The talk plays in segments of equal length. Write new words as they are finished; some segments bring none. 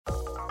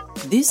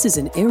This is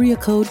an Area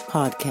Code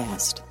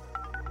Podcast.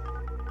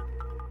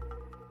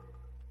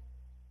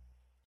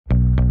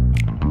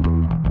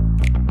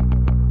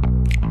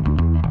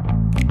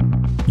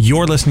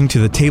 You're listening to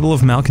the Table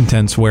of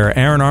Malcontents, where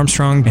Aaron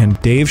Armstrong and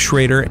Dave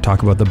Schrader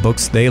talk about the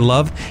books they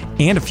love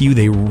and a few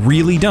they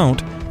really don't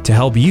to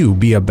help you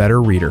be a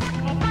better reader.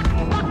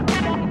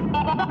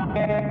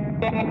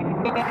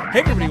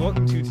 Hey everybody,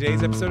 welcome to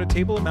today's episode of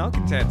Table of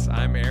Malcontents.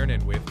 I'm Aaron,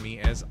 and with me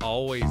as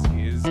always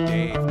is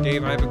Dave.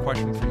 Dave, I have a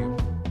question for you.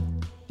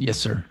 Yes,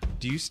 sir.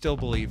 Do you still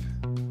believe?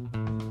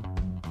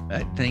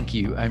 Thank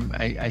you.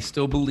 I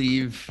still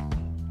believe,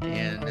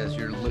 and as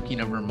you're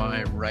looking over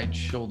my right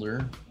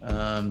shoulder,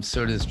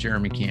 so does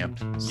Jeremy Camp.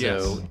 So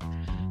Yes.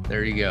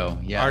 There you go.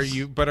 Yes.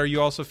 Are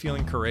you also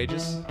feeling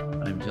courageous?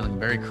 I'm feeling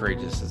very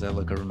courageous as I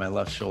look over my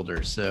left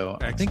shoulder. So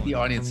I think the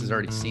audience has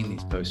already seen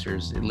these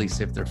posters, at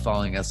least if they're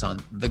following us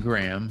on the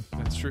gram.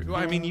 That's true. Well,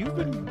 I mean, you've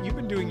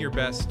been doing your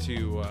best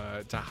to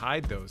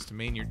hide those, to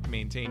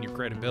maintain your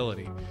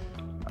credibility.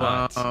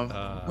 But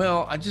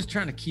well, I'm just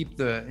trying to keep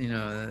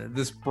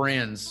this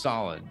brand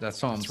solid.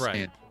 That's all I'm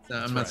saying.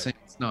 Right. I'm not saying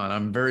it's not.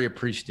 I'm very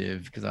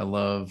appreciative because I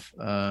love.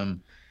 Yeah.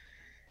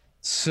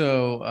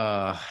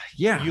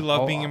 You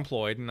love being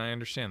employed, and I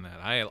understand that.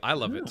 I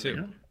love it too.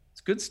 Yeah.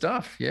 It's good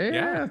stuff.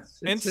 Yeah.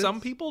 And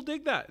some people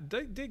dig that.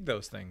 They dig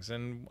those things,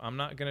 and I'm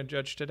not going to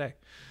judge today.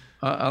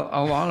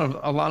 A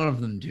lot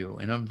of them do,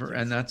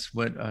 and that's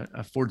what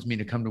affords me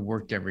to come to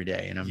work every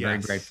day, and I'm very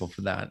grateful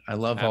for that. I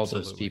love all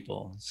those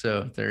people.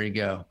 So there you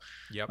go.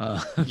 Yep.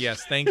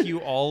 Yes. Thank you,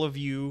 all of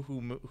you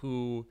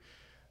who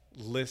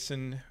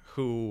listen,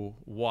 who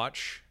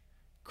watch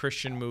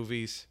Christian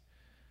movies,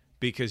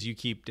 because you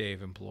keep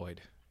Dave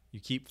employed.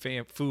 You keep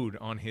food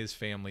on his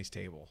family's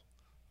table.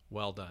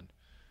 Well done.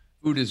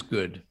 Food is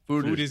good.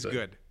 Food is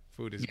good.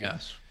 Food is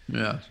good.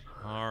 Yes.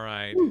 All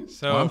right. Woo.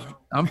 So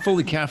well, I'm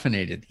fully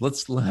caffeinated.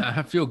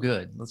 I feel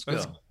good. Let's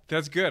go.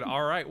 That's good.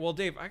 All right. Well,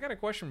 Dave, I got a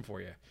question for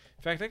you.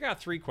 In fact, I got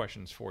 3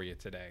 questions for you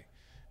today,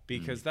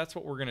 because that's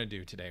what we're going to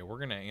do today. We're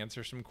going to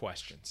answer some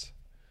questions.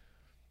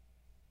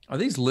 Are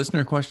these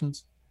listener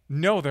questions?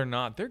 No, they're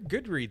not. They're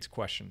Goodreads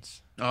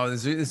questions. Oh,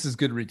 this is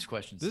Goodreads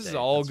questions. This is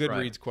all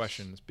Goodreads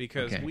questions,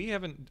 because we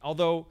haven't,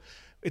 although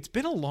it's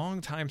been a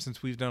long time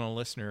since we've done a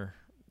listener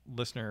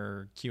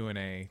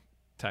Q&A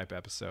type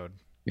episode.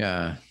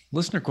 Yeah.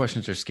 Listener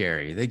questions are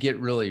scary. They get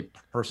really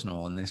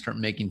personal, and they start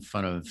making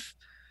fun of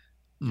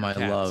my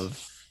love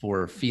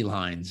for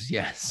felines.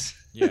 Yes.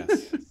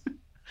 Yes.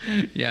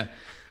 Yeah.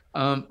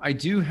 I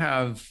do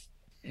have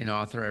an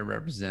author I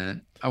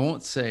represent. I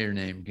won't say her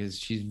name because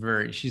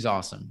she's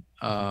awesome.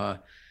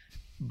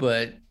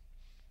 But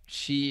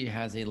she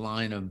has a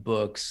line of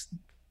books,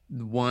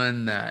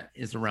 one that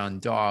is around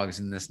dogs,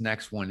 and this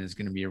next one is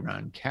going to be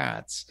around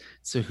cats.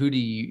 So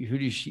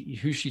who's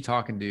she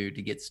talking to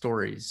get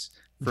stories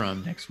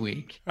from next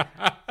week?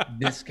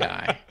 This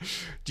guy.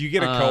 Do you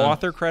get a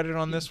co-author credit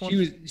on this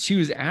one? She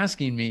was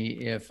asking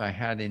me if I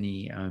had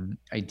any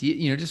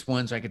idea, just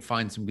ones I could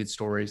find some good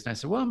stories. And I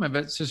said, well, my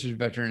sister's a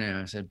veterinarian.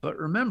 I said, but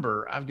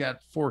remember, I've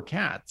got 4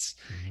 cats,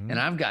 and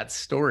I've got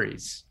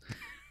stories.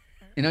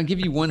 And I'll give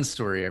you one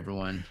story,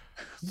 everyone.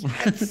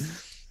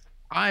 Yes.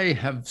 I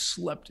have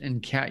slept in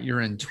cat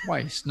urine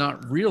twice,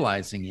 not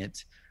realizing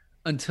it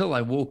until I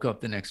woke up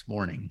the next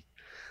morning.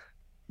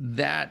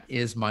 That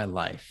is my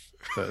life,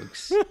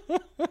 folks.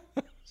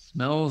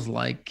 Smells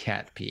like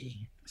cat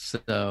pee.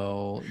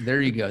 So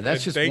there you go.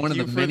 That's just one of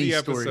the many stories. Thank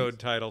you for the episode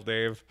title,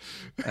 Dave.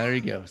 There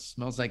you go.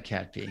 Smells like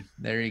cat pee.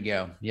 There you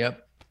go.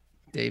 Yep.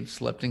 Dave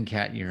slept in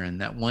cat urine.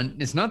 That one,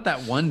 it's not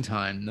that one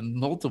time, the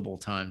multiple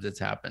times it's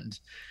happened.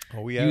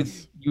 Oh,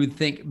 yes. You would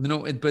think,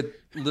 but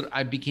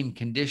I became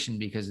conditioned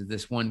because of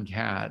this one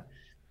cat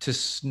to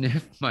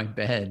sniff my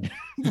bed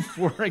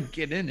before I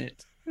get in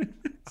it.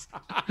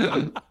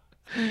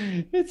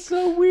 It's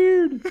so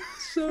weird.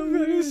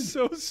 That is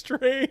so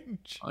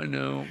strange. I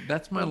know.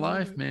 That's my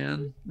life,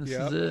 man. This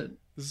is it.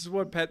 This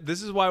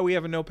is why we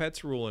have a no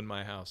pets rule in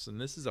my house,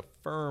 and this is a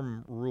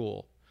firm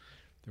rule.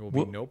 There will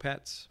be no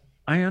pets.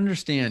 I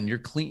understand. You're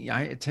clean.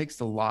 It takes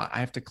a lot. I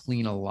have to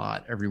clean a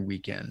lot every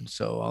weekend.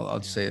 So I'll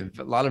just say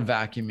a lot of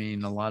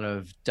vacuuming, a lot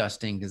of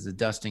dusting, because the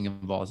dusting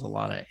involves a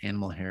lot of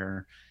animal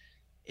hair.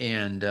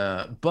 And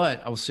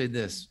but I will say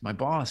this: my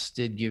boss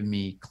did give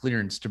me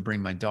clearance to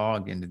bring my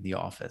dog into the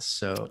office,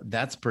 so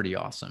that's pretty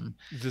awesome.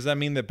 Does that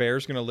mean the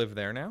bear's going to live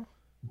there now?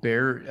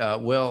 Bear,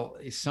 well,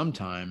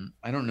 sometime.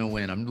 I don't know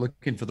when. I'm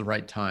looking for the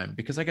right time,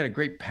 because I got a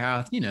great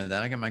path. You know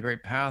that I got my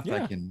great path.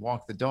 I can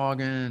walk the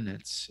dog in.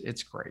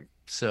 It's great.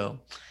 So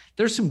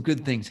there's some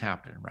good things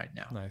happening right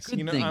now. Nice.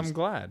 Good things. I'm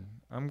glad.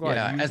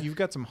 Yeah, you've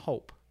got some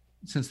hope.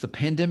 Since the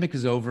pandemic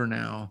is over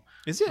now.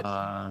 Is it?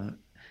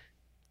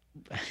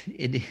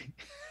 It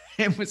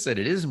said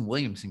it is in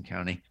Williamson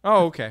County.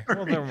 Oh, okay.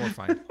 Well, then we're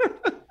fine.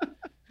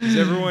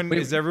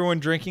 Is everyone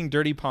drinking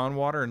dirty pond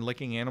water and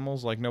licking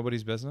animals like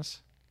nobody's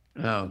business?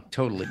 Oh,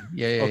 totally.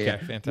 Yeah. Okay,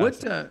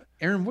 fantastic.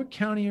 Aaron, what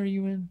county are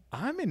you in?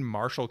 I'm in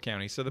Marshall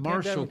County, so the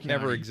pandemic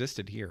never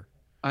existed here.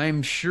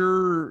 I'm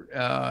sure.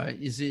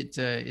 Is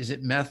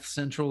it meth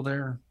central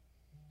there?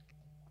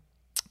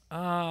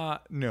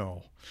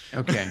 No.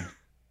 Okay.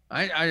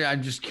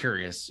 I'm just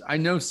curious. I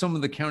know some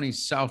of the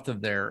counties south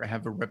of there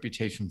have a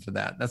reputation for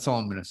that. That's all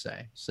I'm going to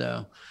say.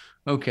 So,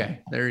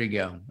 okay, there you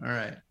go. All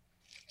right.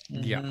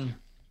 Yeah. Mhm.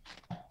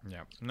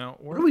 Yeah. No,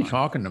 What are we fine.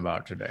 talking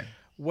about today?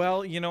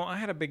 Well, I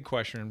had a big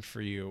question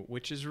for you,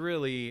 which is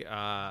really,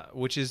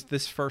 which is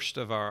this first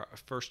of our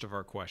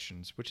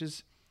questions, which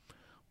is,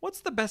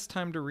 what's the best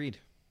time to read?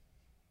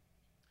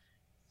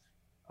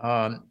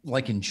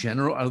 Like in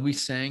general, are we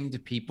saying to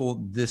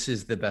people this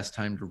is the best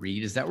time to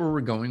read? Is that where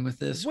we're going with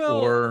this, Well,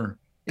 or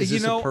is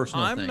this a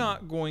personal I'm thing?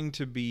 not going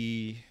to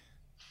be.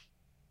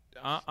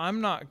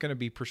 I'm not going to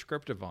be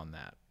prescriptive on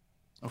that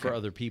for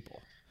other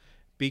people,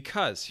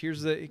 because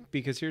here's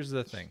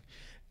the thing.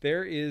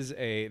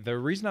 The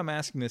reason I'm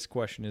asking this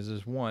question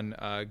is one,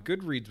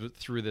 Goodreads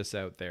threw this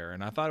out there,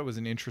 and I thought it was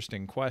an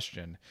interesting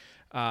question.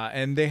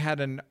 And they had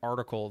an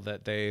article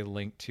that they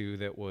linked to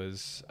that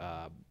was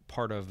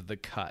part of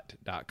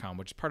thecut.com,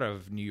 which is part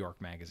of New York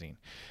Magazine.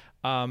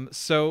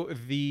 So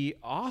the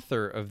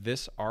author of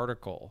this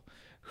article,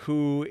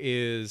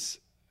 it's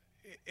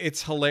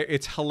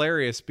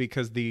hilarious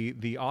because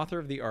the author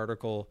of the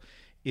article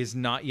is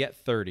not yet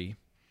 30.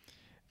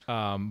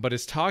 But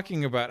is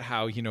talking about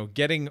how,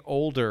 getting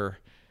older,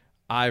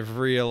 I've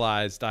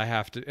realized I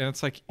have to, and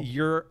it's like,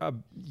 you're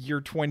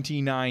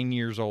 29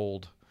 years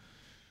old.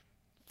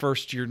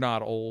 First, you're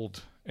not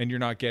old and you're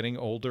not getting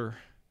older.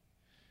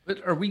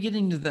 But are we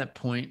getting to that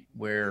point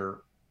where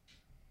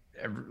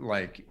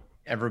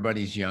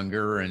everybody's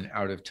younger and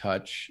out of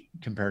touch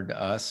compared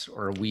to us,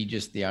 or are we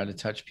just the out of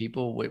touch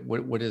people?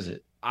 What is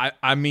it?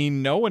 I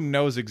mean, no one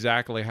knows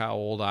exactly how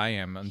old I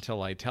am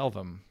until I tell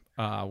them,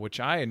 which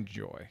I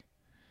enjoy.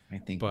 I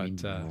think But we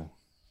know.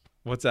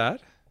 What's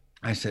that?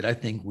 I said, I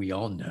think we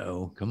all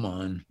know. Come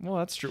on. Well,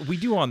 that's true. We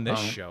do on this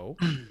show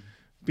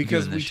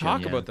because we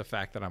talk yeah. about the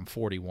fact that I'm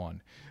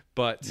 41.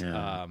 But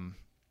Yeah.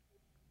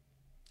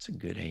 It's a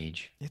good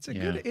age.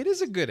 it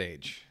is a good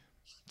age.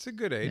 It's a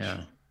good age.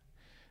 Yeah.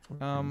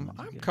 I'm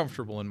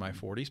comfortable in my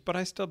 40s, but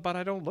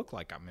I don't look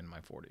like I'm in my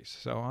 40s.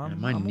 So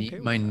I'm my okay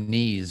with my that.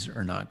 knees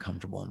are not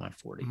comfortable in my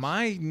 40s.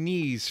 My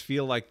knees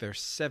feel like they're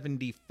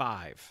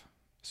 75.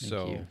 Thank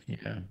So you.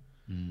 Yeah.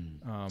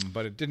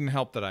 but it didn't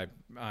help that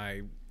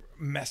I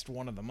messed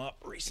one of them up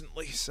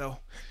recently. So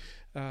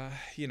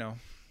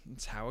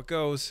it's how it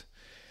goes.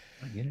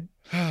 I get it.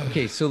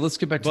 Okay, so let's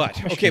get back to the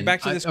question. Okay,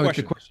 back to this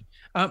question.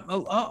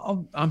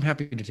 I'm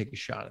happy to take a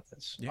shot at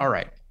this. Yeah. All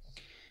right.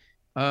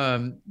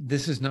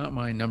 This is not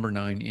my number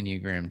 9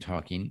 Enneagram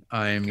talking.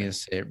 I'm going to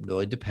say it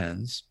really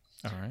depends,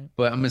 All right.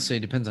 but I'm going to say it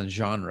depends on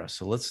genre.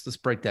 So let's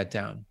break that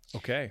down.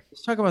 Okay.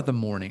 Let's talk about the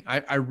morning.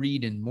 I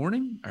read in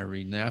morning. I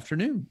read in the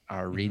afternoon. I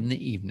read in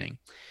the evening,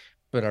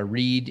 but I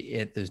read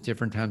at those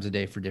different times of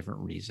day for different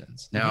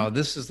reasons. Now,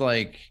 this is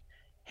like,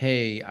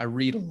 hey, I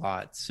read a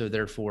lot, so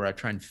therefore I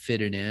try and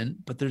fit it in,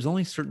 but there's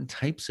only certain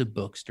types of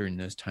books during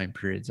those time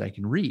periods I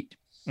can read.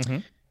 Mm-hmm.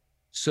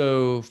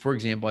 So, for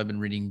example, I've been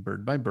reading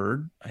Bird by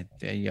Bird. I've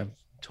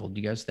told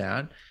you guys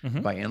that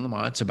by Anne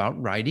Lamott. It's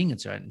about writing.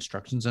 It's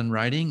instructions on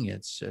writing.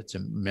 It's a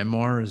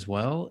memoir as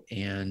well.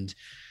 And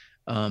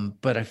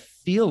but I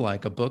feel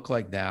like a book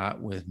like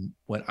that, with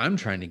what I'm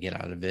trying to get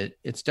out of it,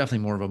 it's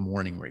definitely more of a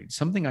morning read,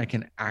 something I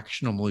can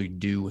actionably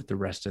do with the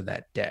rest of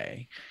that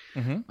day.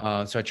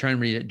 So I try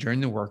and read it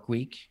during the work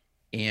week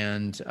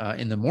and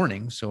in the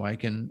morning, so I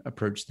can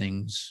approach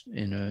things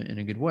in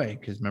a good way.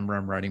 Because remember,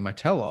 I'm writing my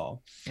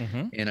tell-all,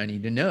 and I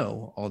need to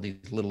know all these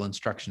little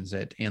instructions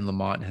that Anne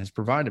Lamott has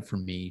provided for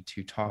me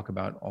to talk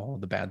about all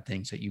the bad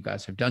things that you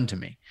guys have done to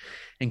me,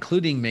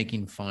 including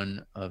making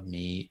fun of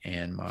me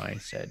and my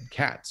said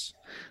cats.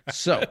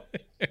 So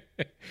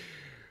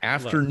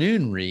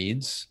afternoon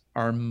reads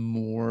are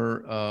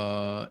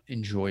more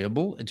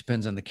enjoyable. It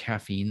depends on the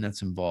caffeine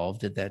that's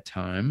involved at that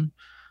time.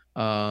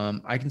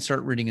 I can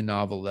start reading a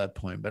novel at that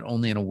point, but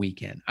only on a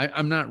weekend.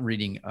 I'm not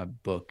reading a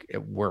book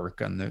at work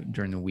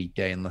during the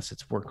weekday unless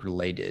it's work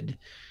related.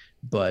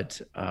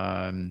 But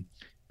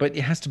it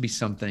has to be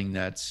something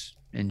that's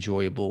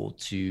enjoyable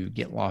to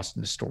get lost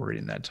in the story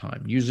in that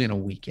time, usually on a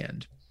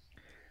weekend.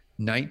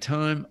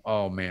 Nighttime,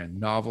 oh man,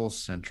 Novel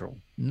Central.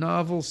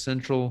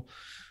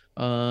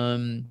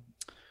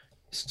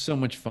 So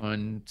much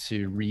fun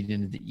to read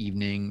into the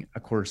evening.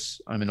 Of course,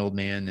 I'm an old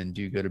man and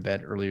do go to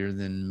bed earlier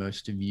than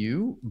most of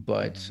you,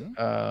 but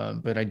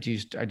I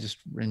just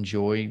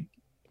enjoy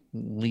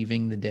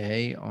leaving the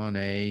day on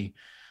a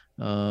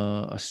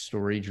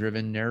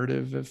story-driven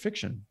narrative of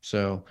fiction.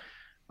 So,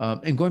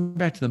 and going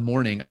back to the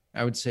morning,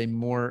 I would say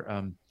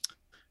more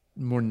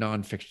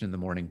nonfiction in the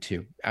morning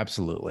too.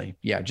 Absolutely,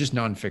 yeah, just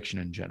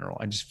nonfiction in general.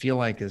 I just feel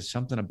like there's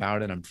something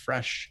about it. I'm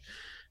fresh.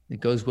 It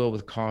goes well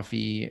with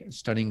coffee,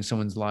 studying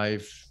someone's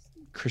life,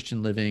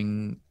 Christian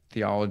living,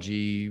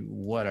 theology,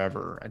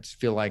 whatever. I just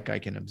feel like I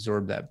can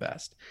absorb that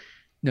best.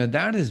 Now,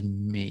 that is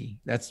me.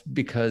 That's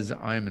because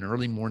I'm an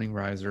early morning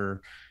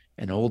riser,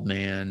 an old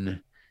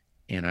man,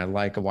 and I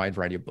like a wide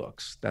variety of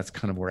books. That's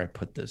kind of where I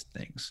put those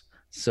things.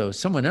 So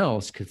someone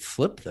else could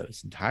flip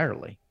those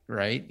entirely,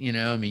 right?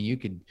 I mean, you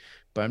could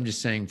but I'm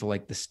just saying for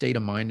like the state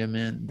of mind I'm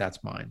in,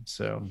 that's mine.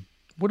 So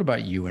what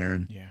about you,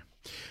 Aaron? Yeah.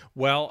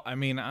 Well, I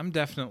mean, I'm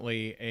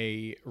definitely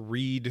a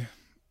read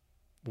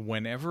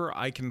whenever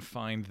I can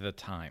find the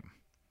time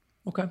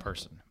Okay.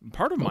 person.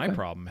 Part of my Okay.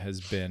 problem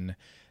has been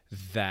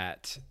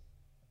that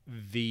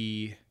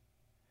the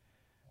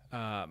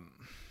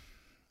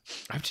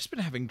I've just been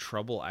having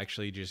trouble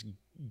actually just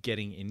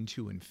getting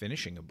into and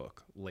finishing a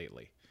book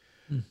lately.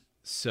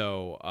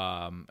 So,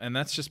 and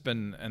that's just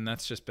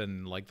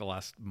been like the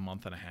last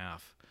month and a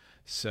half.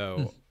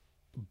 So,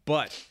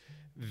 but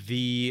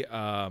the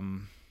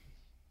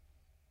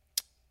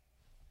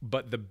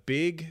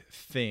big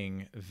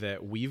thing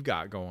that we've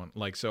got going,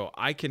 like, so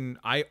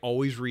I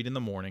always read in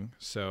the morning.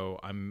 So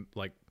I'm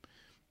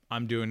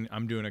doing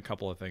a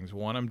couple of things.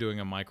 One, I'm doing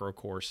a micro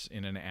course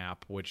in an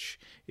app, which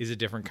is a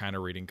different kind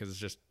of reading because it's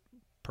just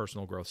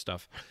personal growth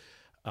stuff,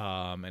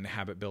 and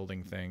habit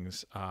building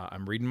things.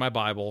 I'm reading my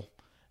Bible.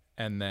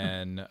 And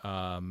then,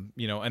 and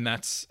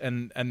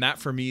that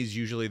for me is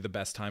usually the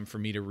best time for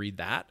me to read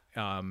that.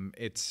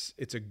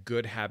 It's a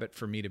good habit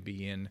for me to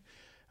be in,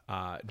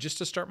 just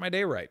to start my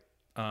day right.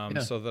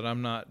 So that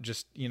I'm not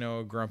just,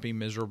 a grumpy,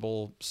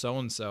 miserable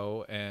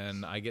so-and-so,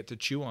 and I get to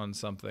chew on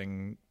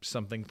something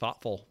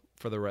thoughtful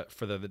for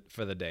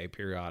the day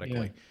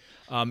periodically.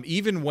 Yeah.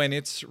 Even when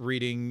it's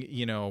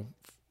reading,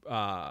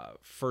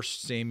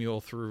 First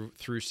Samuel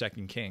through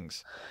Second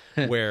Kings,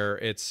 where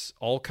it's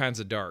all kinds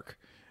of dark.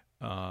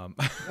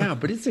 Yeah,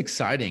 but it's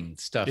exciting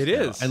stuff. It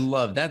is. I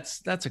love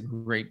that's a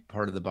great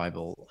part of the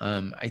Bible.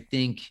 I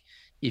think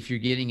if you're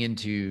getting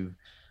into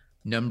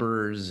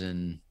Numbers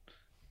and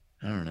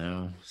I don't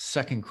know,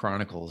 Second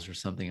Chronicles or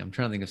something, I'm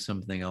trying to think of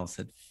something else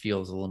that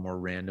feels a little more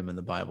random in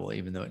the Bible,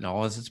 even though it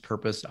all has its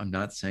purpose. I'm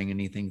not saying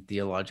anything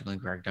theologically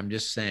incorrect. I'm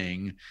just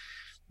saying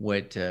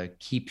what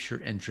keeps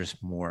your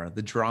interest more.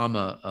 The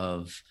drama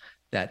of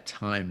that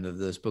time of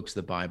those books of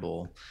the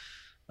Bible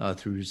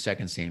through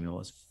Second Samuel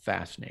is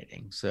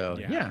fascinating. So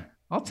yeah,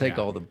 I'll take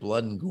all the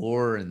blood and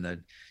gore and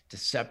the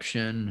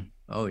deception.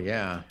 Oh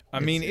yeah. I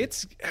mean,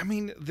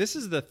 this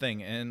is the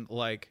thing. And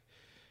like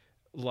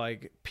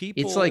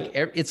people, it's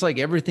like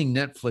everything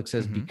Netflix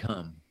has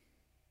become.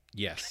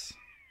 Yes.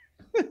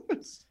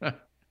 I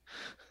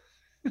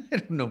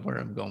don't know where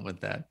I'm going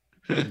with that.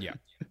 Yeah.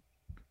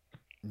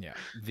 Yeah.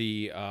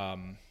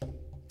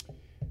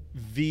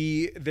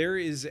 There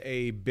is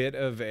a bit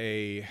of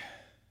a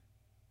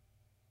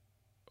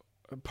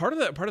part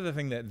of the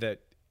thing that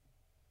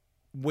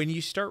when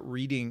you start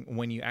reading,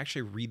 when you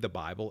actually read the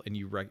Bible and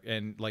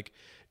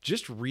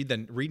just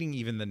reading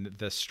even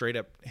the straight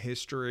up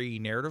history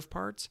narrative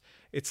parts,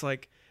 it's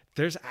like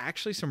there's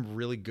actually some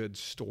really good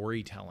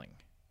storytelling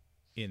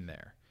in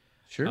there.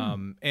 Sure.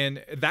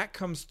 And that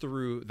comes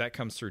through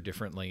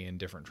differently in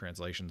different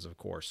translations, of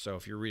course. So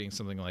if you're reading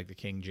something like the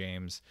King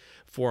James,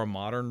 for a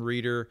modern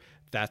reader,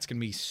 that's going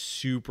to be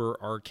super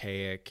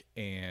archaic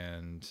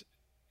and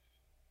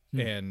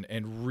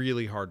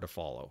really hard to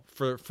follow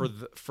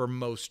for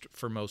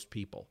most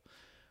people.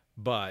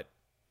 But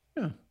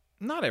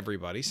not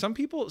everybody. Some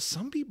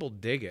people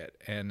dig it,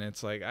 and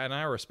it's like, and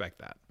I respect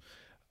that.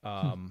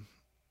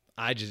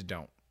 I just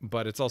don't.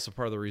 But it's also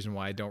part of the reason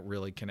why I don't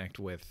really connect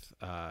with,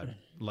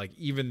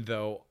 even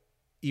though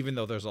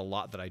there's a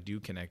lot that I do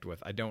connect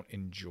with, I don't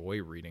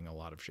enjoy reading a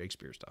lot of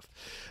Shakespeare stuff.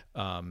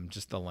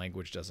 Just the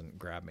language doesn't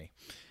grab me.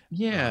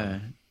 Yeah.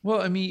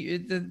 Well, I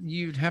mean,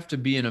 you'd have to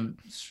be in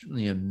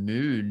certainly a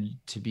mood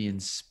to be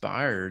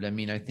inspired. I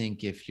mean, I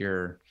think if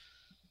you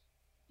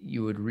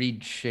would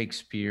read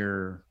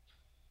Shakespeare,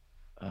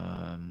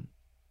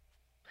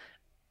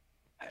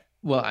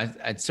 well,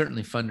 I'd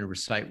certainly fun to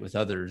recite with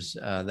others.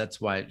 That's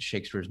why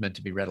Shakespeare is meant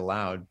to be read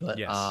aloud. But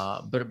yes.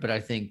 But I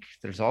think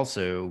there's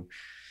also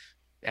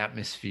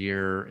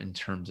atmosphere in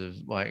terms of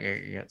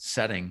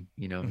setting.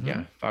 Yeah.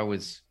 If I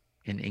was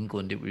in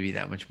England, it would be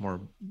that much more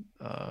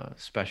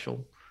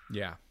special.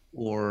 Yeah.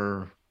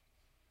 Or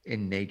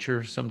in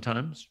nature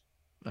sometimes,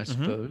 I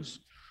suppose.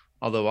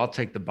 Although I'll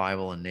take the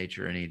Bible and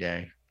nature any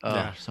day.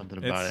 Something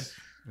about it.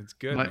 It's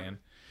good, man.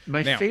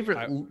 My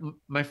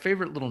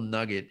favorite little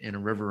nugget in A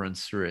River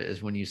Runs Through It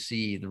is when you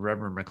see the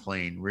Reverend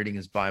McLean reading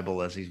his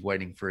Bible as he's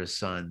waiting for his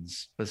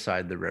sons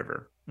beside the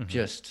river,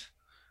 just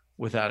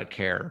without a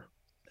care.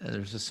 And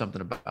there's just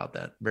something about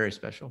that very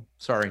special.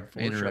 Sorry for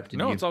interrupting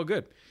you. No, it's all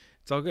good.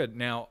 It's all good.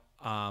 Now,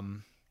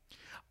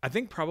 I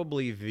think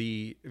probably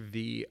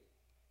the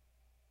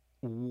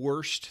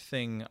worst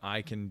thing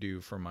I can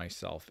do for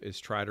myself is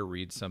try to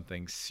read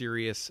something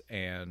serious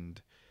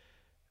and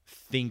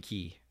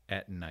thinky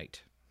at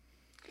night.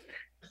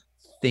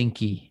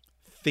 Thinky.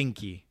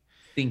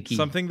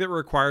 Something that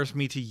requires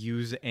me to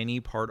use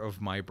any part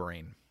of my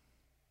brain.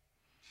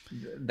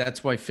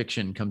 That's why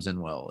fiction comes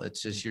in well.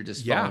 It's just you're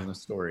just following the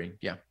story.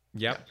 Yeah.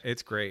 Yep,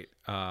 it's great.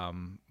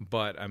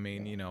 But I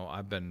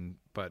mean,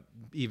 but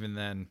even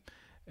then,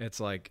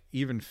 it's like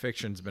even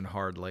fiction's been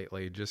hard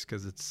lately, just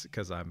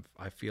because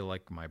I feel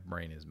like my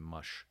brain is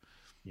mush.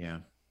 Yeah.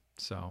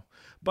 So,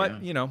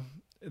 but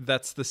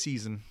that's the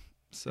season.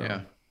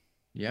 So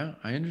yeah,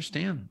 I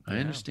understand. I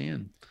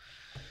understand.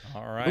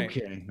 All right.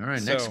 Okay. All right.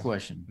 So, Next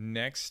question.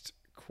 Next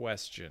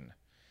question.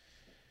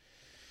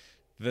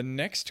 The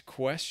next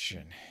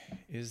question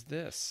is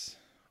this.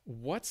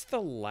 What's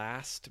the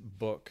last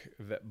book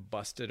that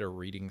busted a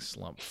reading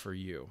slump for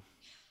you?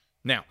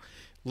 Now,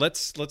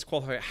 let's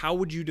qualify. How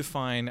would you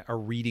define a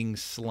reading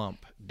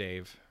slump,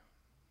 Dave?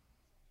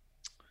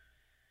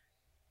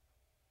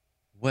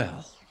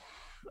 Well,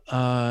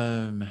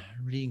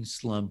 reading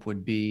slump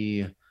would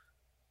be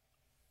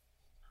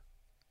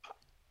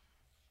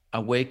I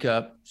wake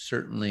up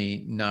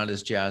certainly not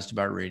as jazzed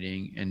about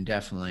reading, and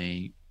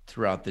definitely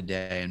throughout the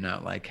day, I'm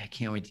not like, I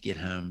can't wait to get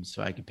home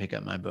so I can pick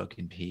up my book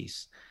in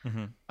peace.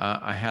 Mm-hmm.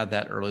 I had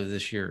that earlier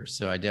this year,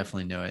 so I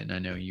definitely know it. And I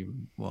know you,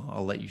 well,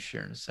 I'll let you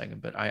share in a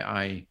second, but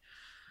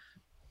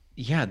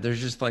yeah, there's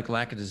just like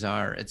lack of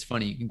desire. It's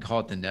funny. You can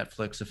call it the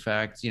Netflix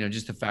effect,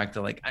 just the fact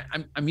that like,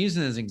 I'm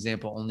using it as an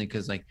example only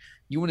because like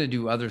you want to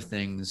do other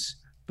things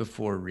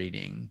before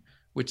reading,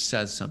 which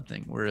says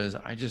something. Whereas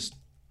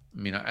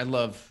I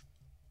love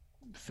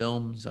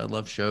films, I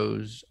love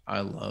shows,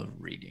 I love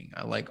reading,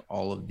 I like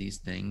all of these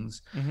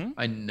things. Mm-hmm.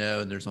 I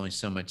know there's only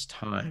so much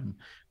time,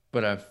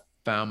 but I've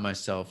found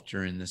myself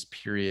during this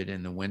period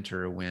in the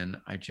winter when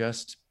I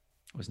just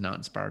was not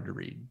inspired to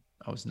read.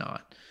 I was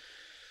not.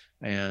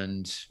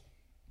 And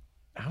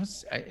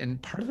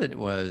and part of it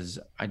was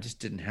I just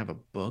didn't have a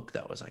book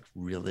that was like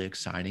really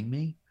exciting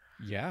me.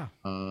 Yeah.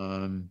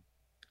 And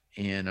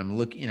I'm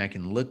looking, I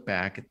can look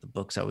back at the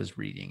books I was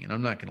reading, and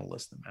I'm not going to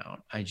list them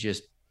out.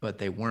 But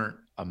they weren't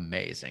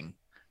amazing.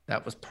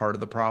 That was part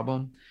of the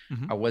problem.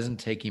 Mm-hmm. I wasn't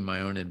taking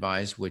my own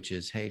advice, which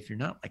is, hey, if you're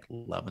not like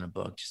loving a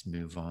book, just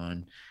move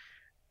on.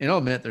 And I'll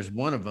admit there's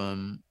one of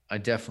them I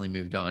definitely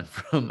moved on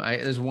from.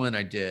 There's one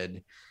I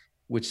did,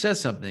 which says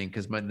something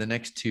because the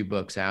next two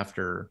books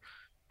after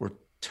were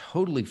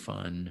totally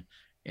fun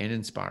and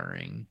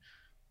inspiring.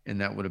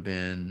 And that would have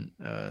been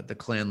the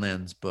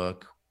Clanlands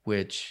book,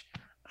 which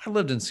I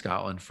lived in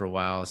Scotland for a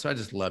while. So I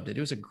just loved it.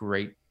 It was a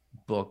great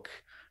book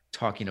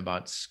talking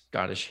about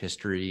Scottish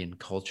history and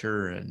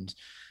culture. And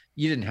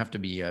you didn't have to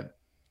be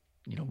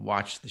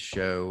watch the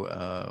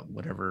show,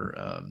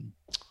 whatever.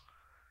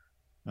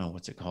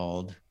 What's it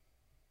called?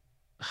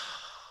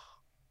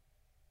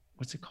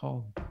 What's it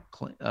called?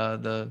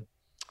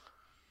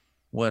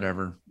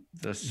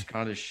 The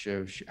Scottish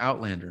show,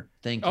 Outlander.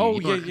 Thank you. Oh,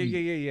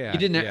 yeah. You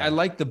didn't. I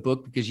liked the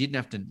book because you didn't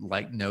have to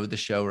like know the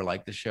show or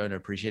like the show to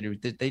appreciate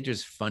it. They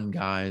just fun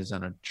guys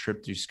on a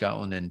trip through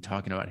Scotland and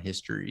talking about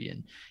history,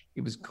 and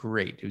it was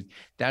great.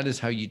 That is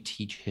how you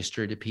teach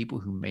history to people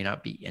who may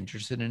not be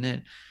interested in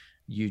it.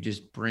 You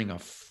just bring a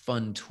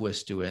fun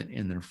twist to it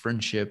in their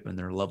friendship and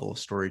their level of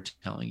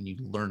storytelling, and you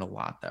learn a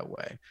lot that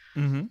way.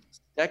 Mm-hmm.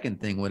 Second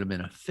thing would have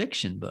been a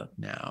fiction book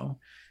now,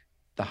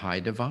 The High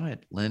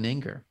Divide, Lynn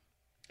Enger.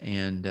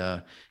 And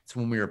it's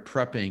when we were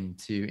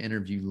prepping to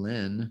interview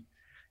Lynn,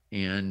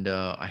 and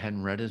I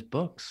hadn't read his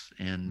books.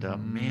 And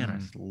man, I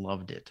just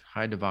loved it.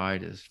 High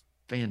Divide is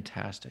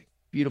fantastic.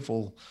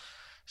 Beautiful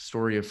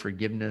story of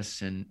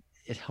forgiveness. And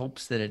it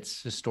helps that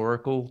it's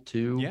historical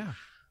too. Yeah.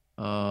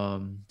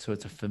 So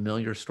it's a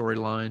familiar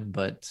storyline,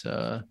 but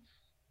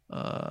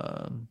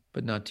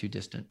not too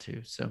distant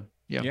too. So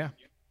yeah.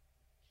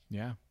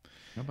 How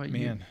about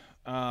you?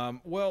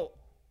 Well,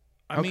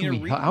 how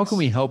can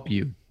we help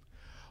you?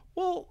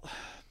 Well,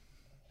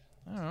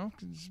 I don't know.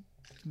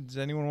 Does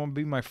anyone want to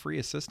be my free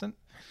assistant?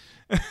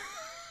 I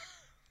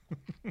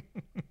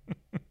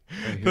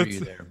hear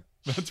you there.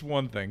 That's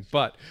one thing,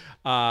 but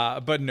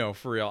no,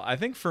 for real. I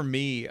think for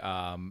me,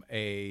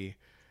 a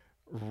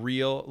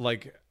real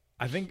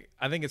I think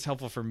it's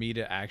helpful for me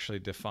to actually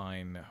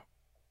define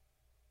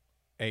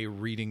a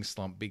reading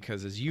slump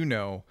because, as you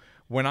know,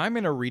 when I'm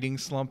in a reading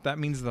slump, that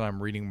means that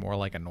I'm reading more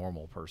like a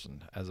normal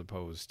person as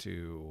opposed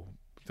to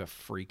the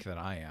freak that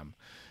I am.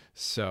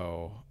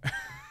 So,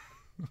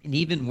 and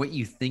even what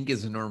you think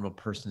is a normal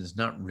person is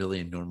not really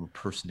a normal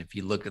person if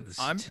you look at the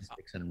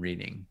statistics on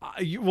reading.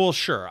 Well,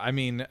 sure. I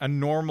mean, a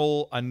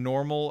normal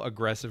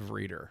aggressive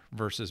reader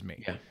versus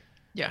me.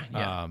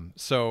 Yeah.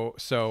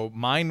 So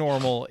my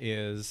normal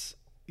is,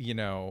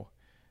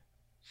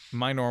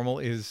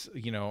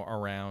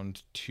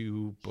 around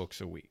 2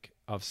 books a week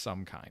of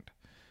some kind,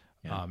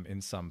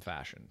 in some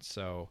fashion.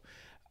 So,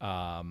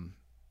 that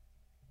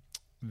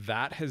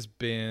has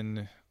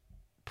been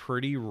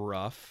pretty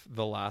rough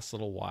the last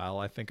little while.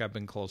 I think I've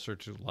been closer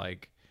to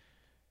like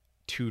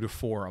 2 to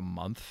 4 a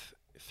month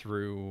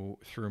through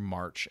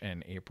March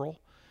and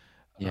April.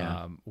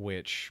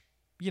 Which,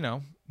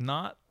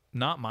 not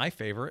my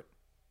favorite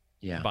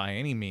by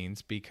any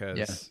means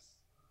because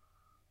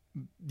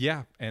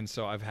and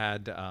so I've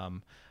had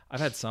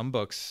some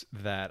books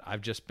that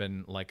I've just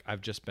been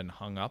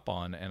hung up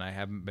on and I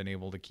haven't been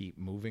able to keep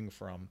moving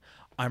from.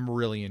 I'm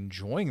really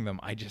enjoying them.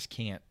 I just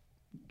can't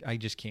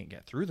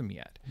get through them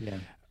yet.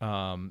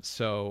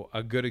 So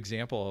a good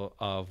example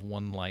of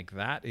one like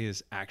that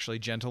is actually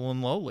Gentle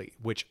and Lowly,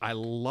 which I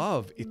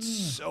love. It's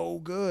so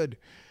good.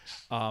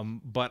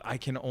 But I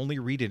can only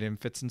read it in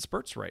fits and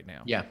spurts right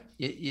now. Yeah.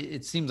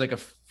 It seems like a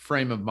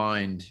frame of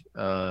mind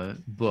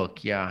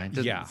book. Yeah.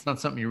 It's not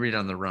something you read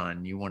on the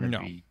run. You want to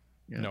be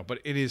Yeah. No, but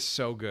it is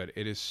so good.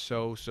 It is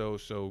so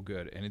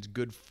good, and it's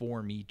good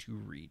for me to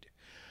read.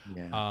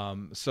 Yeah.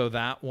 So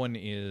that one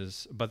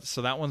is,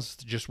 so that one's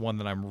just one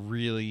that I'm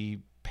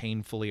really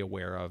painfully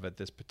aware of at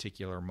this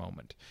particular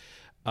moment.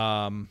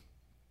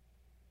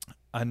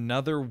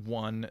 Another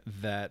one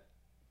that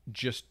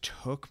just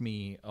took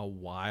me a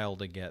while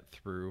to get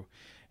through,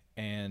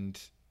 and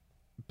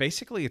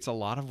basically it's a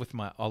lot of with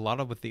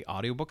the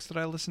audiobooks that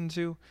I listen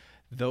to.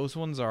 Those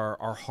ones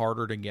are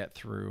harder to get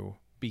through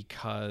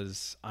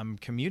because I'm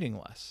commuting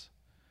less.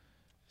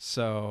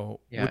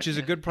 So, Yeah, which is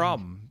a good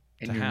problem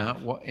and to you're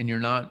have.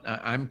 not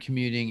I'm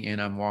commuting and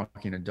I'm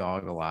walking a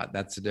dog a lot.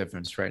 That's the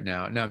difference right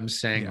now. Now I'm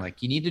saying Yeah.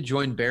 like you need to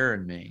join Bear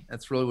and me.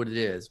 That's really what it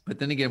is. But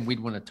then again,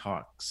 we'd want to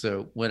talk.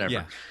 So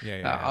whatever.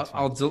 Yeah.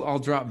 I'll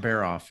drop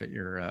Bear off at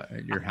your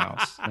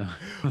house.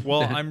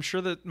 Well, I'm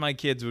sure that my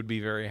kids would be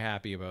very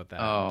happy about that.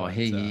 Oh, but,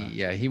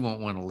 he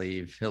won't want to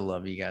leave. He'll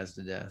love you guys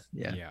to death.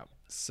 Yeah. Yeah.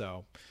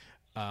 So,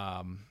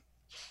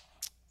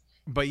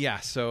 but yeah,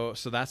 so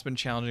that's been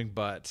challenging,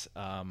 but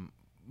I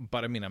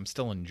mean, I'm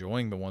still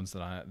enjoying the ones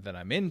that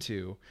I'm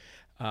into.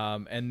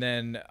 And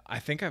then I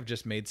think I've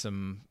just made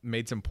some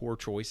poor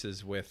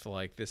choices with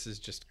like, this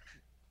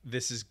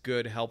is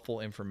good,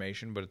 helpful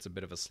information, but it's a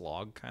bit of a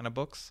slog kind of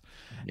books.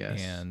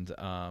 Yes. And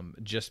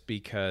just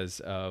because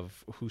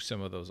of who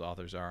some of those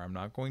authors are, I'm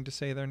not going to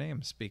say their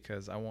names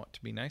because I want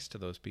to be nice to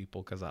those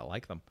people because I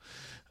like them.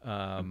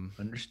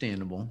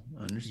 Understandable.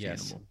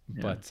 Yes,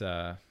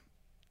 Yeah.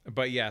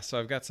 but yeah, so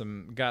I've got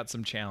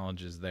some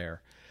challenges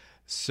there.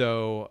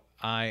 So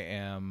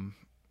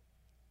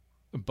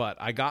but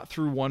I got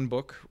through one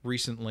book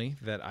recently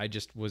that I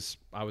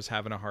was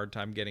having a hard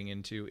time getting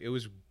into. It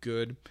was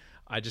good.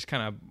 I just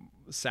kind of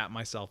sat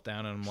myself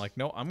down and I'm like,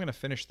 no, I'm going to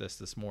finish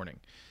this morning.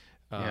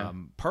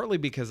 Partly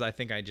because I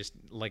think I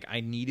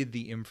needed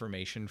the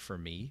information for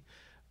me.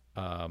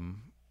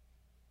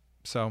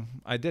 So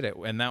I did it.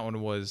 And that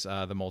one was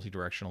The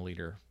Multidirectional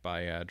Leader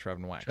by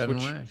Trevin Wax,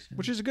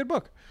 which is a good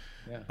book.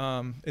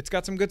 Yeah. It's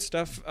got some good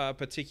stuff,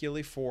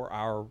 particularly for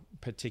our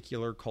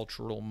particular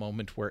cultural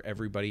moment where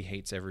everybody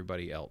hates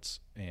everybody else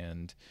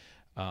and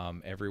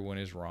everyone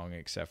is wrong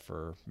except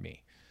for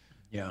me.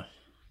 Yeah.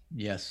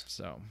 Yes.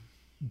 So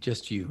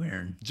just you,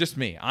 Aaron. Just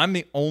me. I'm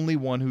the only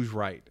one who's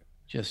right.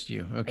 Just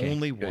you. Okay.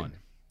 Only good. one.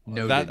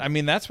 No. I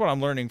mean, that's what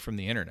I'm learning from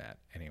the internet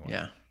anyway.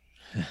 Yeah.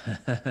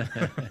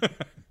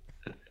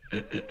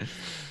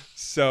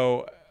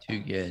 So too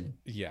good.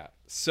 Yeah.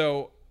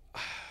 So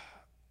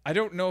I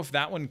don't know if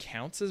that one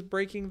counts as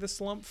breaking the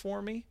slump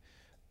for me,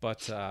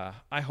 but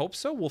I hope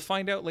so. We'll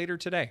find out later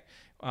today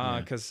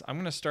because I'm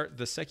going to start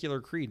The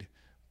Secular Creed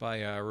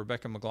by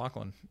Rebecca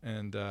McLaughlin.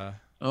 And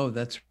oh,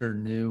 that's her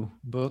new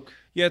book?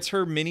 Yeah, it's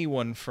her mini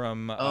one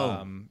from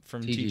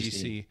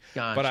TGC.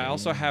 Gotcha, but I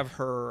also have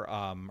her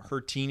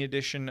her teen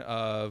edition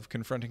of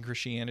Confronting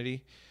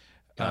Christianity.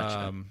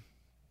 Gotcha.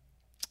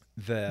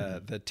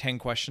 The 10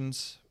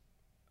 questions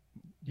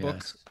book.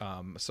 Yes.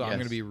 So I'm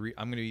going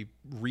to be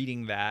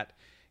reading that,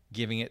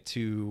 giving it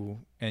to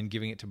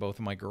both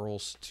of my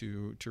girls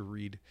to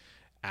read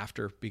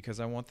after because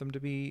I want them to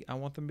be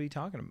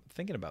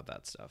thinking about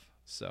that stuff.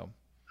 So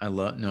I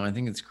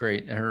think it's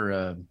great.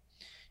 Her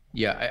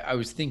I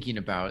was thinking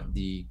about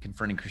the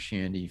Confronting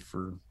Christianity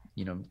for,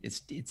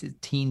 it's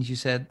teens, you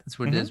said that's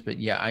what it is. But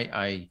yeah,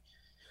 I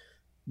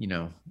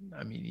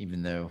mean,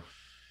 even though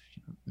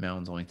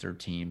Moun's only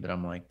 13, but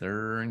I'm like,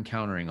 they're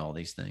encountering all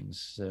these things.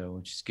 So,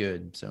 which is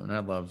good. So, and I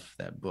love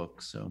that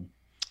book. So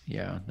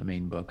yeah, the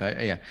main book.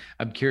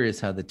 I'm curious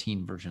how the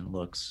teen version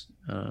looks.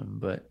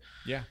 But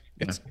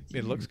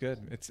it looks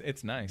good.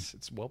 It's nice.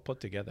 It's well put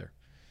together.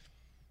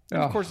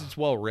 And of course it's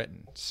well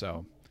written.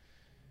 So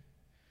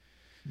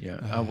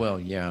yeah. Well,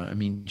 yeah. I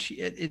mean,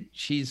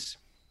 she's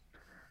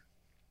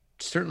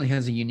certainly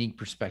has a unique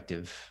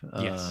perspective.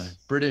 Yes.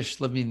 British,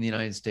 living in the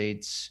United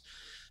States,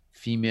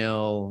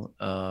 female,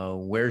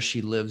 where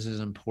she lives is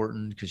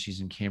important because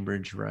she's in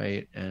Cambridge,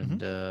 right?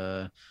 And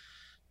a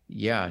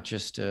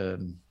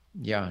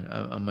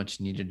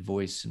much needed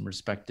voice and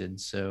respected.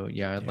 So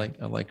I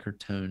like her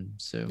tone.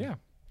 So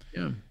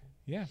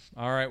yeah.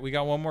 All right, we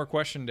got one more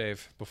question,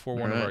 Dave, before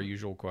one of our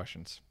usual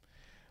questions.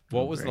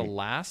 What was the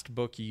last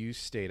book you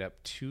stayed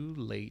up too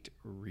late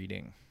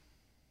reading?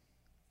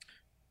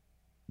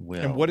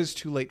 Well, and what is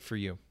too late for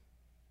you?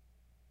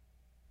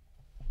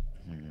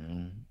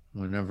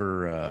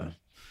 Whenever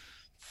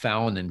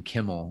Fallon and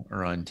Kimmel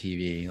are on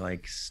TV,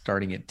 like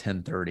starting at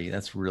 10:30,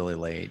 that's really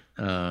late.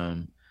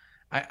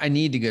 I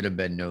need to go to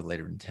bed no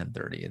later than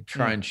 10:30. I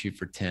try and shoot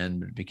for 10,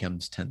 but it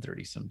becomes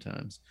 10:30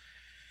 sometimes.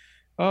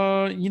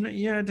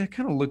 To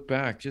kind of look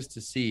back just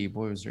to see,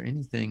 boy, was there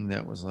anything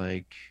that was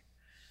like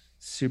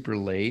super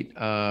late?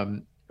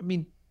 I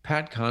mean,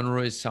 Pat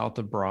Conroy's South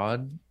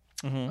Abroad.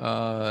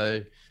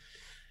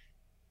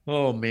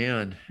 Oh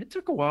man, it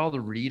took a while to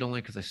read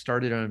only because I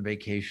started on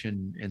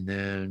vacation, and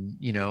then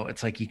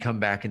it's like you come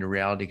back into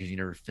reality because you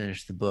never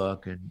finished the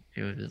book, and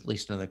it was at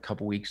least another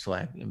couple weeks till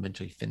I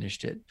eventually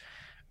finished it.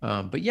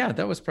 But yeah,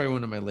 that was probably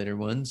one of my later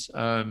ones.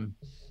 I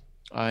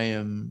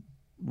am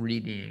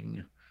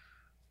reading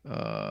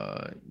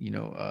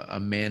A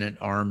Man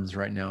at Arms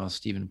right now,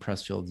 Stephen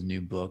Pressfield's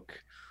new book,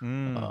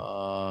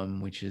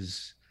 Mm. which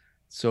is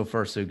so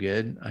far so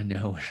good. I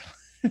know.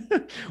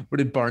 What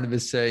did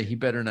Barnabas say? He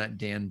better not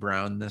Dan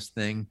Brown this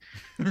thing,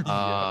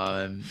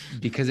 Yep.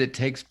 because it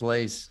takes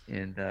place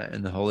in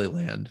the Holy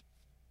Land.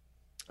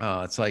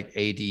 It's like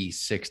AD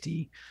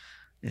 60,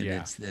 and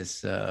Yeah. it's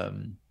this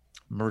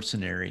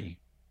mercenary,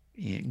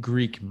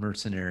 Greek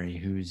mercenary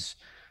who's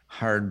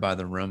hired by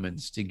the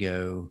Romans to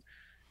go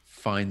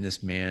find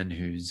this man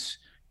who's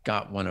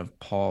got one of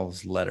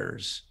Paul's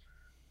letters.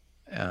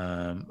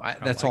 I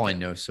That's all like I it.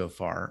 know so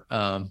far.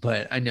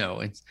 But I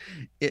know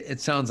it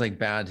sounds like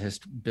bad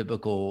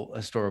biblical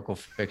historical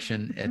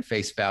fiction at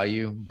face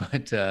value,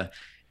 but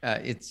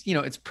it's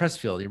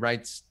Pressfield. He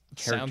writes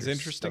Sounds characters,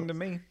 interesting so to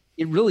me.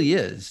 it really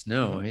is.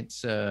 No, Hmm.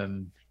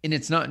 and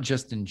it's not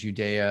just in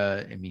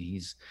Judea. I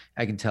mean,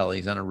 I can tell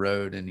he's on a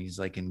road and he's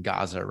like in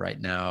Gaza right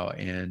now,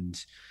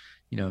 and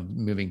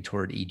moving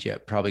toward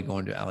Egypt, probably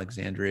going to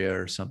Alexandria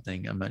or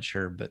something. I'm not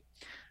sure, but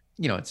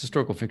it's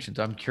historical fiction.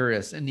 So I'm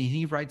curious. And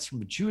he writes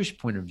from a Jewish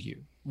point of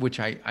view, which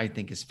I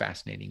think is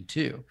fascinating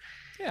too.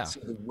 Yeah. So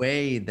the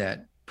way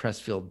that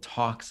Pressfield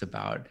talks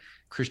about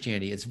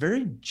Christianity, it's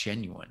very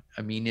genuine.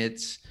 I mean,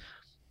 it's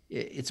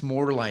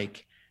more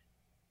like,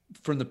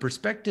 from the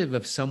perspective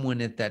of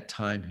someone at that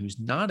time who's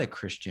not a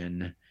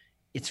Christian,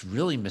 it's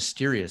really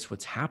mysterious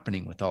what's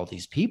happening with all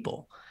these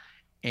people.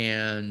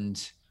 And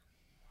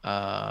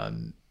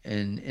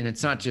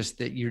it's not just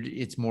that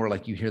it's more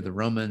like you hear the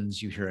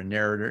Romans, you hear a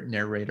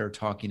narrator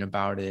talking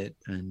about it,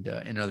 and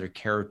other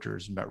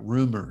characters about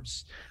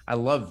rumors. I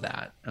love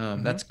that.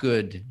 Hmm. That's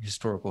good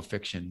historical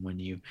fiction, when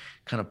you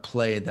kind of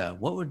play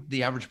what would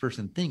the average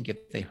person think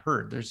if they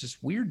heard there's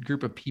this weird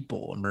group of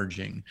people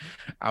emerging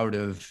out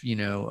of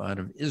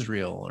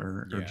Israel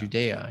or Yeah.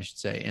 Judea, I should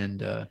say.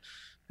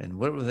 And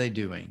what were they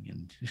doing?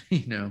 And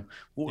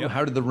Yep.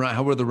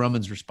 how were the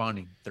Romans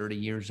responding 30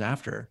 years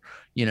after?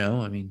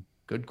 I mean,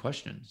 good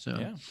question. So,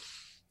 Yeah.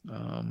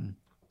 um,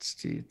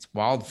 it's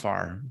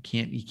wildfire.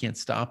 You can't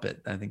stop it.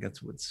 I think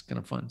that's what's kind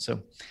of fun.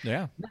 So,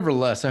 Yeah.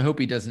 nevertheless, I hope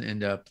he doesn't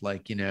end up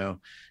like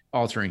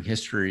altering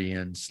history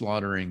and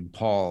slaughtering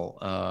Paul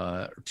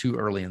too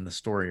early in the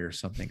story or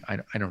something. I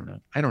don't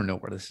know. I don't know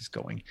where this is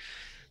going.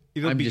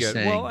 It'll I'm be just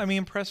good. Well, saying. I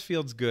mean,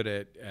 Pressfield's good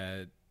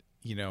at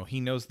he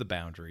knows the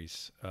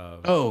boundaries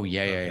Oh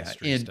yeah, of yeah,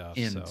 history yeah. And stuff.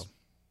 So and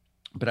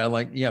but I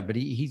like, yeah, but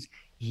he's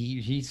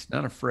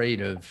not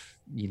afraid of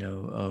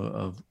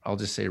I'll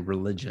just say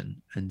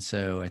religion, and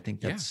so I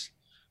think yeah. that's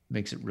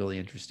makes it really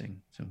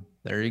interesting. So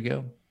there you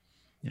go.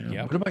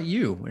 Yep. What about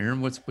you, Aaron?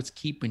 What's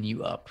keeping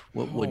you up?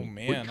 Oh What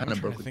man, I'm kind of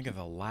trying book to would think of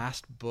keep? the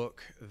last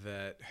book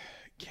that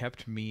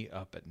kept me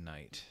up at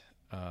night,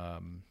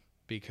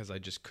 because I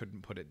just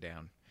couldn't put it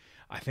down.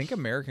 I think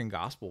American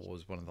Gospel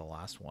was one of the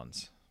last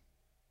ones.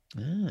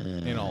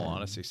 In all Ah,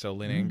 honesty, so mm,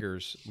 Lynn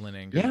Anger's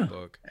yeah,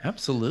 book.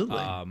 absolutely.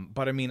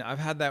 But I mean, I've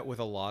had that with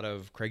a lot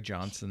of Craig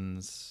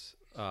Johnson's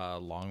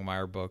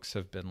Longmire books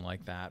have been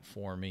like that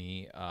for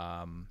me.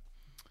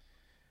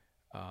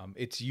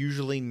 It's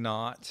usually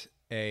not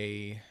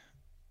a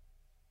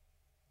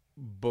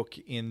book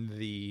in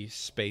the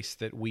space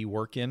that we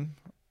work in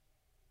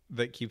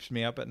that keeps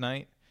me up at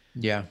night.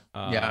 Yeah,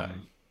 yeah,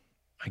 Um,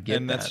 I get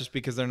and that's that. just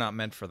because they're not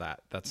meant for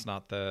that. That's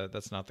not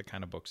the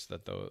kind of books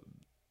that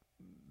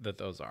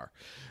those are.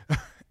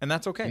 And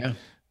that's okay. Yeah,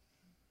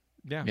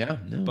 Yeah. yeah.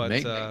 No,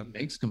 But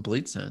makes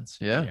complete sense.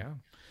 Yeah. yeah.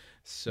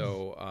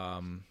 So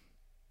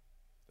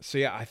so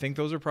yeah, I think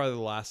those are probably the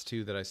last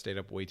two that I stayed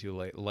up way too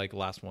late, like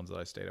last ones that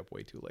I stayed up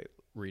way too late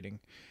reading.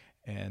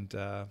 And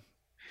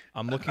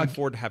I'm looking I,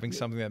 forward to having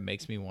something that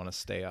makes me want to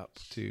stay up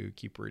to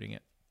keep reading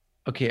it.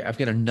 Okay, I've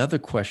got another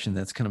question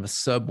that's kind of a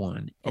sub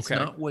one. It's Okay.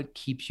 not what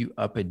keeps you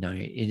up at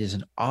night. It is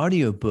an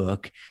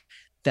audiobook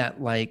that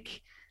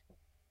like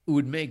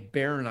would make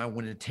Bear and I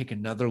want to take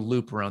another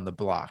loop around the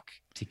block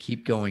to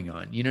keep going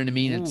on. You know what I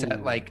mean? It's that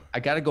Ooh. like I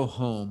got to go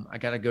home, I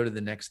got to go to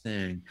the next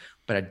thing,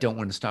 but I don't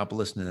want to stop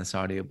listening to this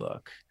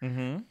audiobook.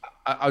 Mm-hmm.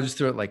 I'll just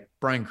throw it like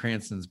Bryan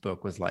Cranston's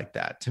book was like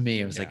that. To me,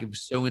 it was like Yeah. it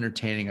was so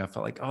entertaining. I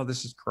felt like, oh,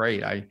 this is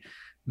great. I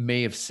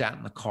may have sat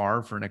in the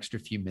car for an extra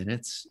few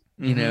minutes,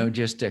 Mm-hmm.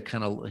 just to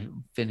kind of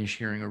finish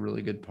hearing a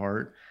really good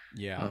part.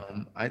 Yeah.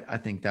 I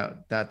think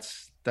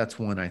that's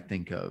one I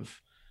think of.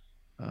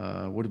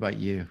 What about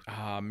you?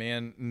 Ah,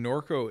 man,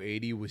 Norco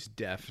 80 was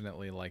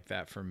definitely like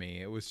that for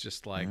me. It was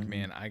just like, Um,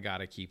 man, I got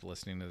to keep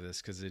listening to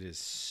this because it is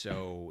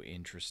so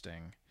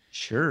interesting.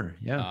 sure,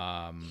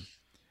 yeah. Um,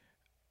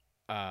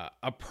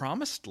 A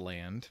Promised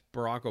Land,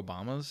 Barack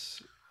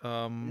Obama's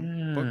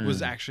book,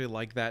 was Mm, actually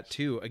like that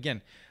too.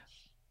 Again,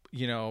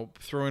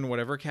 throw in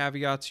whatever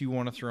caveats you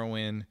want to throw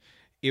in.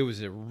 It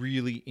was a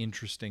really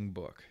interesting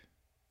book.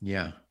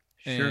 yeah,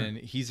 sure. And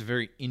he's a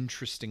very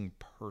interesting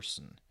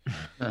person.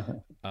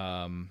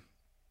 Um,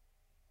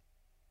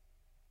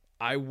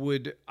 I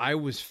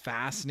was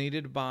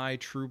fascinated by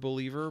True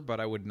Believer, but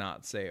I would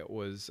not say it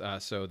was.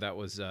 So that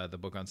was the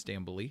book on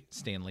Stanley,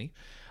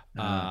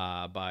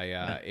 uh,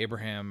 by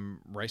Abraham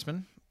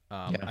Reisman.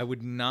 Yeah. I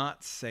would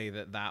not say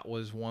that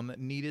was one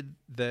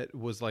that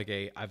was like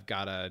I've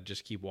got to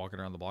just keep walking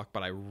around the block,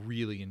 but I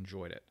really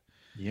enjoyed it.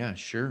 Yeah,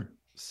 sure.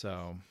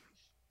 So,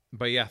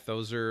 but yeah,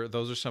 those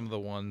are some of the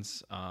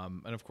ones.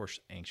 And of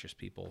course, Anxious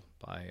People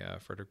by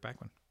Frederick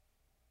Backman.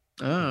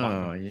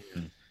 Oh, yeah.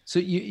 So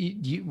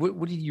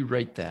what did you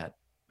rate that?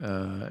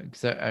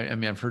 Because I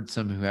mean, I've heard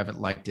some who haven't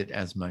liked it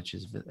as much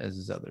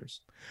as others.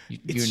 You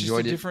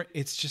enjoyed it?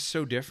 It's just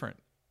so different.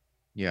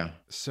 Yeah.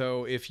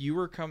 So if you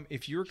were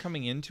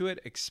coming into it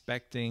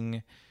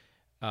expecting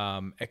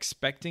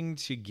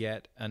to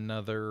get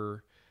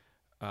another,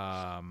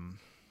 oh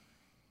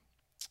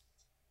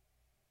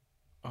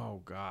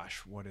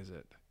gosh, what is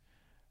it?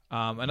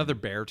 Another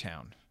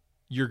Beartown,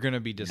 you're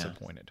gonna be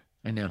disappointed.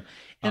 I know,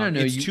 and I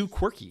know it's too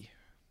quirky.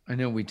 I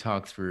know we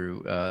talked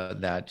through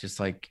that. Just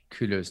like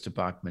kudos to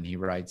Bachman, he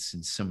writes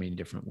in so many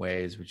different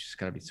ways, which is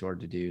gotta be so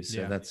hard to do.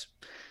 So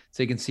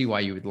so you can see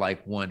why you would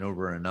like one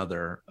over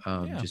another,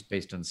 just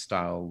based on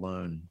style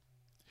alone.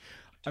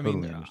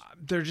 Totally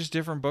they're just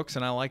different books,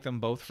 and I like them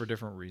both for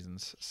different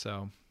reasons.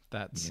 So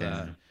that's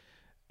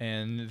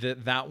and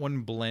that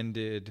one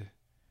blended.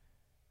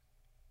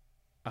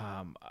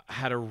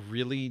 Had a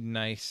really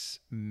nice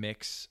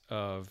mix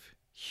of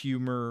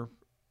humor,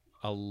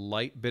 a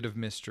light bit of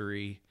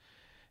mystery,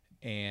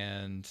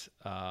 and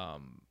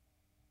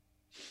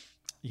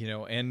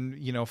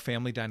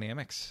family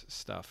dynamics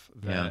stuff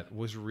that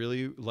was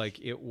really like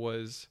it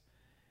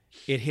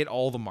hit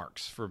all the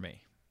marks for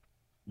me.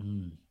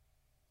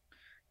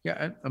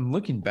 Yeah, I'm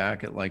looking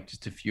back at like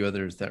just a few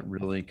others that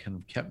really kind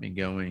of kept me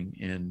going,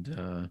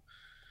 and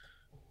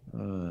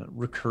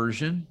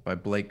Recursion by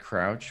Blake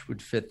Crouch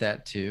would fit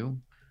that too.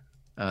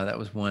 That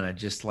was one I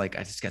just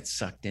got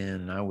sucked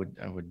in, and I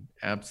would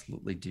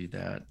absolutely do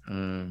that.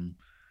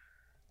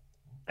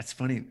 It's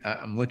funny.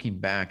 I'm looking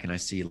back and I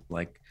see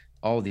like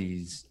all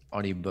these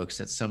audiobooks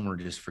that some were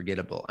just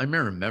forgettable. I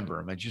remember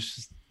them. I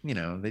just, they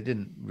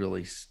didn't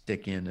really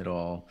stick at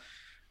all.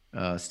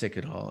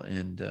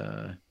 And,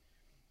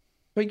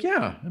 but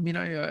yeah, I mean,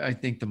 I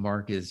think the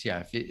mark is,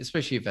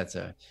 especially if that's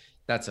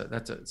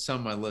some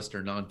of my list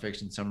are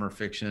nonfiction, some are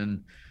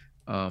fiction.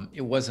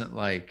 It wasn't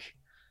like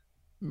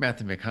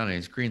Matthew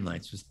McConaughey's Green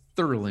Lights was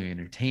thoroughly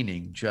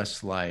entertaining,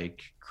 just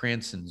like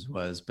Cranston's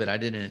was, but I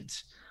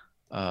didn't,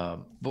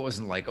 but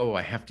wasn't like, oh,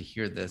 I have to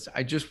hear this.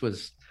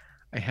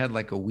 I had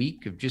like a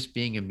week of just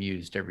being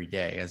amused every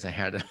day as I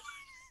had,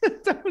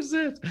 that was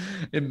it.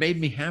 It made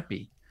me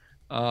happy,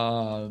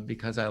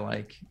 because I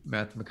like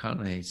Matthew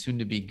McConaughey, soon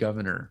to be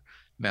Governor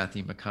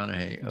Matthew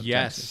McConaughey of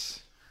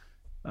Texas.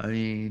 I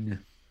mean,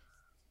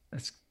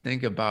 let's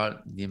think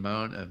about the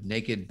amount of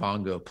naked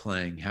bongo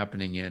playing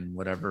happening in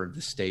whatever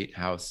the state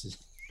house is.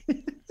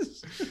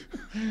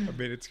 I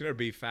mean, it's going to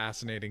be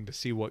fascinating to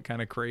see what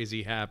kind of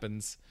crazy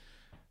happens.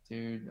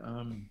 Dude,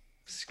 I'm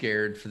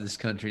scared for this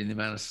country, the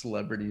amount of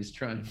celebrities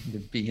trying to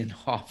be in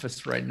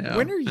office right now.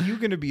 When are you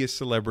going to be a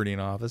celebrity in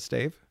office,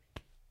 Dave?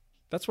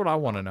 That's what I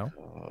want to know.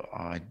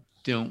 I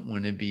don't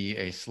want to be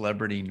a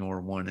celebrity nor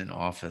one in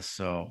office,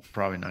 so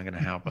probably not going to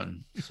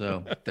happen.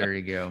 So there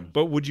you go.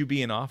 But would you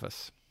be in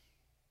office?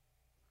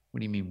 What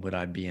do you mean, would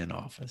I be in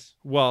office?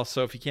 Well,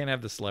 so if you can't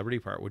have the celebrity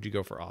part, would you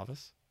go for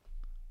office?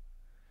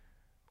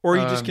 Or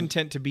are you just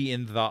content to be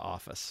in the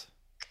office?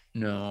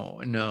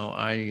 No.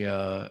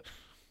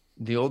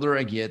 The older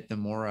I get, the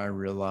more I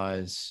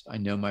realize I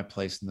know my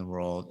place in the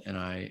world, and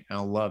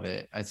I'll love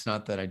it. It's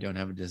not that I don't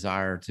have a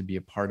desire to be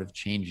a part of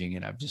changing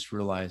it. I've just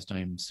realized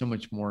I'm so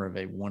much more of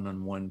a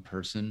one-on-one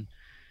person,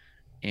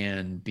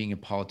 and being a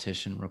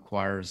politician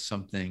requires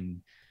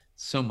something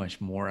so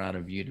much more out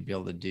of you to be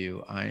able to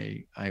do.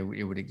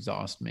 It would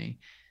exhaust me.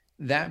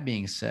 That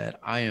being said,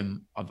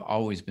 I've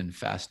always been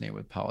fascinated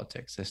with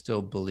politics. I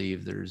still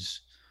believe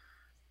there's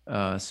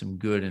some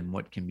good in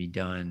what can be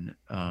done.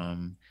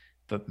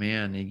 But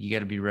man, you got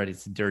to be ready.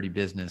 It's a dirty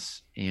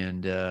business.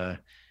 And I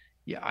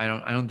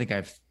don't think I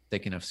have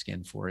thick enough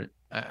skin for it.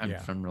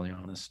 If I'm really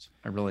honest,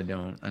 I really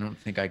don't. I don't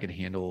think I could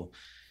handle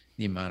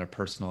the amount of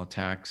personal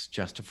attacks,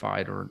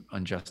 justified or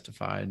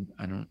unjustified.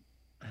 I don't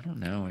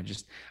know.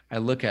 I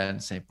look at it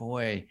and say,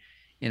 boy,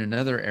 in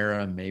another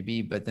era,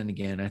 maybe. But then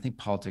again, I think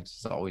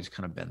politics has always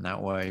kind of been that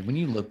way. When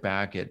you look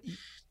back at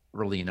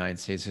early United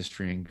States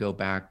history and go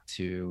back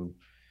to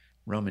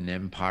Roman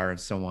Empire and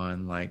so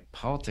on, like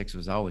politics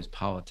was always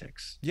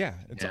politics. Yeah,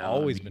 it's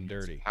always been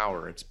dirty.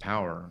 It's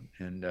power.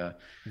 And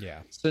yeah.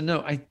 So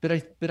no, I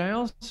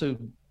also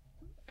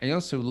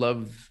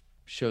love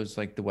shows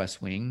like The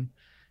West Wing,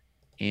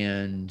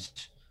 and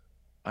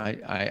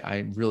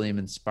I really am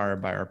inspired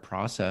by our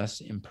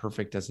process.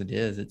 Imperfect as it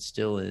is, it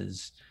still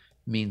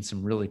means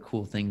some really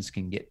cool things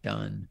can get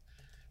done.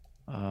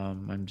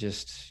 I'm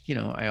just,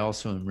 I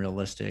also am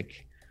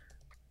realistic.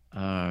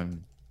 I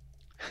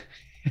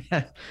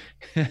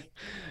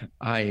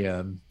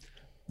am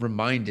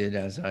reminded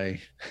as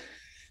I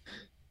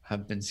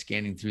have been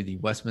scanning through the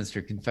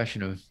Westminster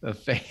Confession of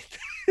Faith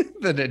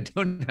that I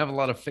don't have a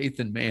lot of faith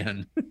in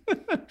man.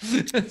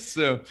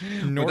 So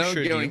without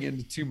going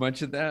into too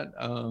much of that,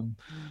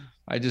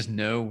 I just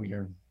know we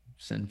are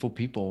sinful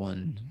people,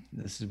 and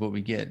this is what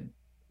we get.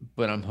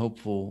 But I'm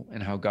hopeful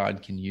in how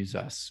God can use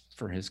us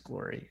for his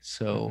glory.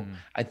 So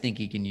I think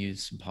he can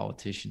use some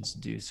politicians to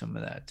do some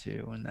of that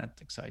too. And that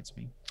excites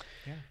me.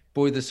 Yeah.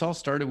 Boy, this all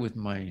started with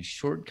my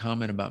short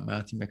comment about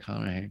Matthew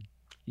McConaughey.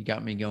 You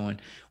got me going.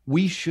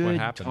 We should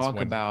talk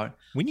about.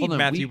 We need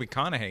Matthew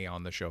McConaughey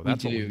on the show.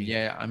 That's what we need.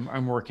 Yeah,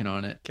 I'm working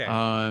on it. Okay.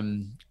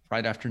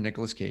 Right after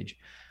Nicolas Cage.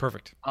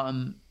 Perfect.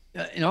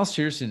 In all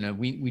seriousness,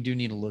 we do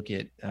need to look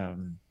at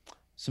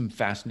some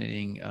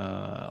fascinating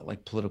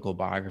like political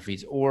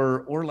biographies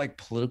or like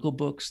political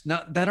books.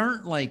 Not that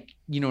aren't like,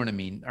 you know what I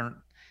mean? Aren't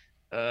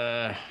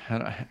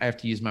I have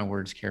to use my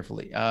words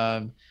carefully.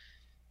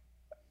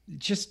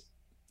 Just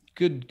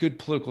good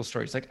political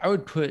stories. Like I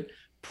would put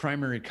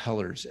Primary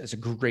Colors as a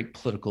great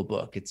political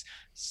book. It's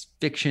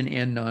fiction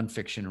and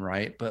nonfiction,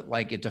 right? But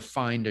like it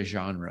defined a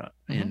genre.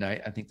 And I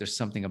think there's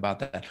something about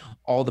that.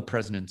 All the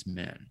President's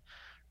Men,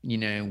 you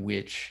know,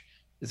 which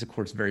is of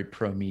course very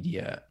pro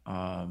media.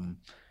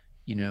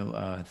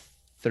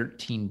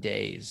 13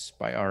 Days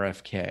by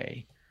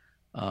RFK.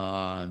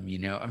 You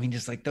know, I mean,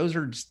 just like those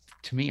are just,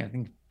 to me, I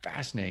think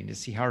fascinating to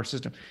see how our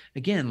system,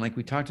 again, like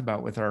we talked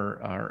about with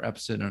our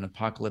episode on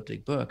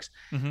apocalyptic books.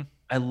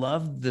 I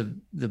love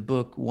the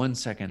book One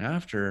Second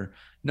After,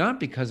 not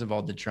because of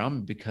all the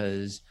drama,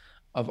 because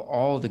of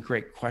all the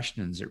great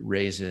questions it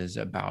raises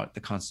about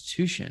the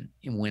Constitution.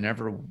 And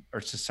whenever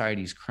our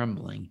society is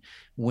crumbling,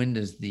 when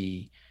is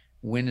the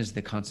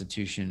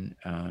Constitution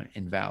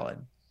invalid?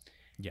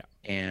 Yeah.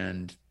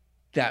 And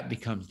that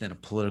becomes then a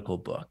political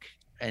book.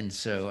 And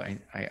so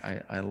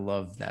I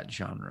love that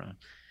genre.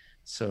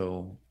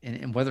 So,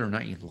 and whether or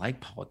not you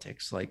like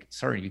politics, like,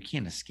 sorry, you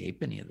can't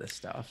escape any of this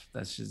stuff.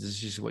 This is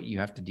just what you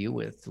have to deal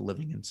with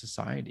living in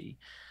society.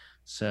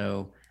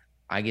 So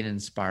I get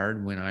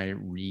inspired when I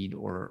read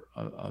or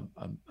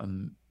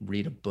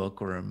read a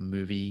book or a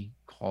movie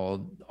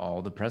called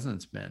All the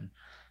President's Men,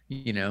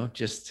 you know,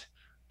 just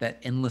that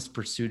endless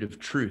pursuit of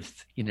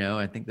truth. You know,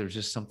 I think there's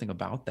just something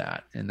about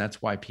that. And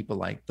that's why people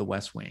like The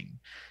West Wing,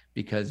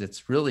 because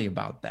it's really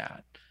about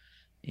that.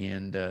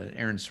 And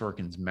Aaron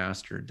Sorkin's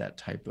mastered that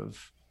type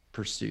of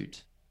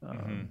pursuit.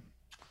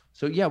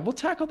 So yeah, we'll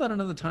tackle that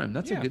another time.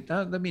 That's a good,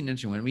 that'd be an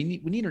interesting one.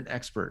 We need an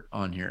expert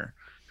on here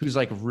who's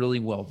like really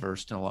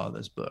well-versed in a lot of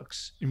those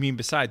books. You mean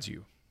besides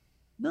you?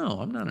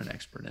 No, I'm not an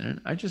expert in it.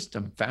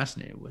 I'm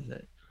fascinated with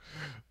it.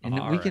 And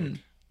All we right. can,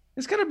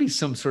 there's got to be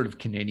some sort of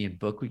Canadian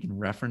book we can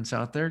reference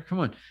out there. Come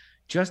on.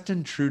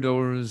 Justin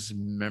Trudeau's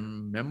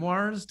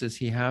memoirs. Does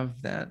he have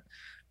that?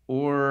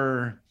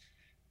 Or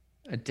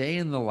A Day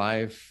in the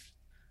Life.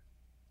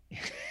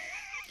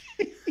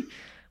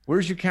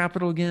 Where's your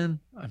capital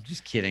again? I'm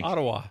just kidding.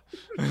 Ottawa.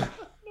 No,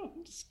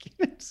 I'm just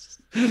kidding.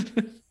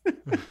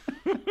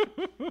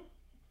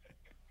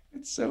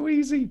 It's so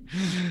easy.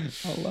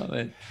 I love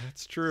it.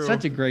 That's true.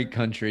 Such a great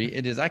country.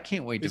 It is. I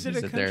can't wait to Is it a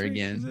visit there country?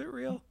 again. Is it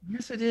real?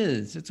 Yes, it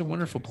is. It's a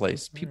wonderful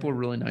place. People are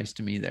really nice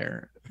to me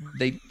there.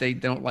 They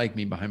don't like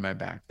me behind my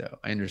back, though.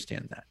 I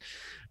understand that.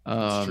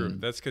 That's true.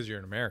 That's because you're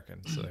an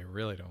American, so they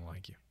really don't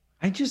like you.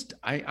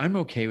 I'm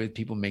okay with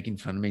people making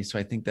fun of me. So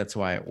I think that's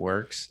why it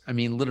works. I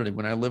mean, literally,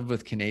 when I lived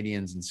with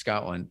Canadians in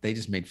Scotland, they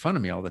just made fun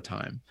of me all the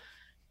time.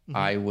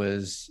 I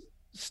was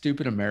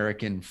stupid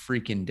American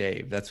freaking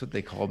Dave. That's what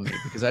they called me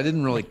because I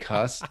didn't really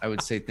cuss. I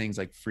would say things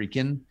like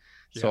freaking.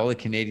 So all the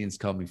Canadians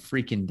called me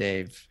freaking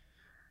Dave.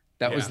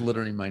 That was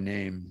literally my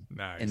name.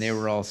 Nice. And they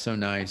were all so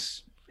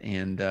nice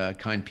and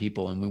kind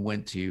people. And we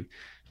went to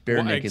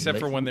Bare Naked except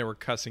for Ladies. when they were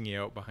cussing you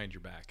out behind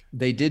your back.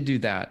 They did do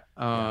that,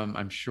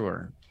 I'm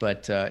sure,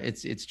 but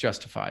it's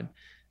justified.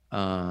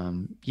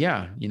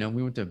 Yeah, you know,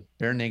 we went to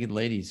Bare Naked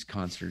Ladies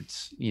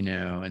concerts, you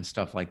know, and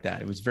stuff like that.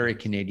 It was a very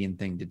Canadian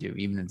thing to do,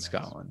 even in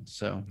Scotland.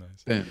 So,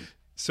 boom.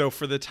 So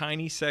for the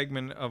tiny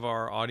segment of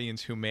our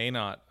audience who may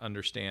not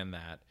understand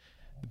that,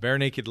 the Bare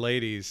Naked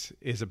Ladies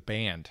is a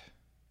band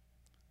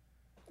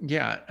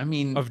Yeah, I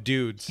mean, of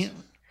dudes,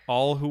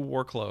 all who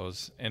wore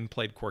clothes and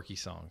played quirky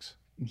songs.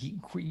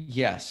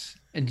 Yes.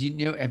 And do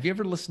you know, have you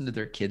ever listened to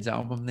their kids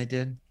album they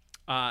did?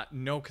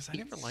 No, because I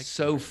never liked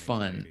So Bare Naked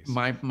fun.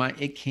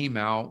 Ladies. It came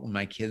out when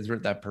my kids were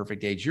at that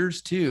perfect age.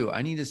 Yours too.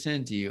 I need to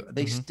send it to you.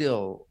 They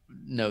still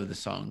know the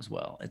songs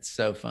well. It's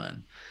so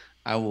fun.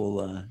 I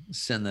will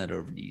send that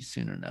over to you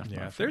soon enough.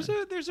 Yeah, my friend.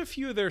 there's a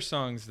few of their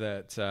songs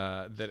that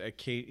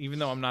even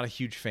though I'm not a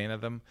huge fan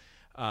of them,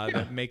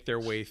 that make their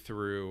way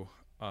through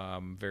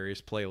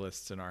various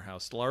playlists in our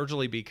house,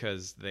 largely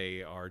because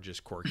they are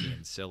just quirky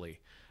and silly.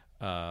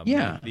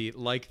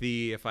 Like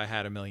the If I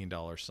Had $1 Million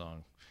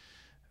song.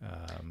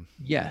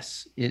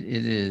 Yes, it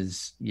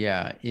is.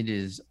 Yeah, it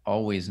is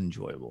always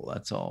enjoyable.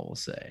 That's all we'll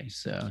say.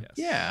 So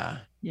yeah.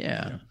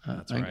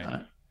 That's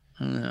right.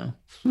 I don't know.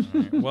 All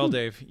right. Well,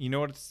 Dave, you know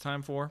what it's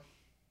time for?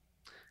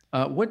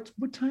 What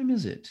time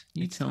is it?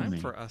 You It's tell time me.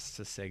 for us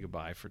to say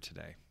goodbye for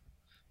today.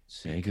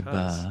 Say Because-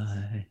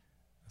 goodbye.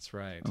 That's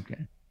right.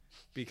 Okay.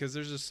 Because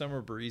there's a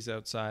summer breeze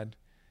outside.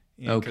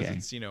 Because Okay.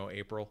 it's,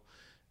 April.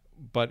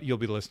 But you'll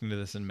be listening to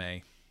this in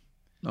May.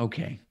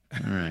 Okay.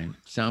 All right.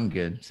 Sound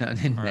good. Sound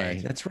in All May.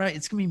 right. That's right.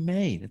 It's gonna be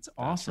May. That's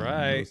awesome.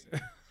 That's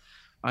right.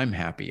 I'm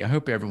happy. I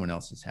hope everyone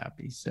else is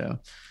happy. So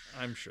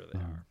I'm sure they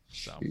are.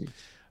 So, yeah.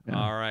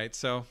 All right.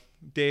 So,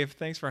 Dave,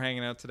 thanks for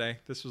hanging out today.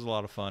 This was a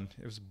lot of fun.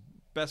 It was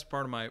best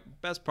part of my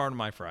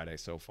Friday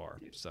so far.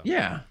 So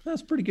yeah,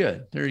 that's pretty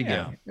good. There you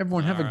go.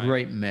 Everyone have All a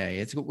great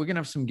May. We're gonna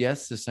have some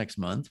guests this next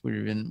month.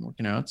 We've been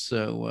working out.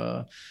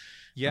 So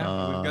we've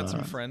got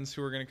some friends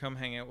who are gonna come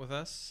hang out with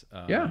us.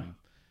 We're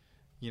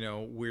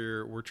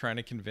trying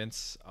to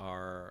convince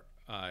our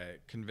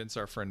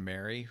friend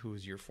Mary,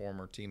 who's your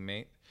former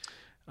teammate.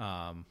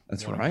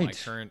 That's one right. Of my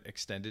current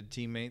extended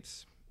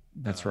teammates.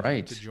 That's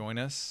right. To join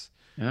us.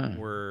 Yeah.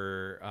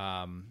 We're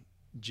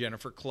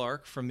Jennifer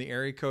Clark from the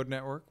Area Code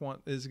Network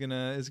is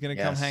gonna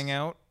come hang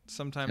out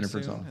sometime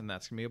soon, and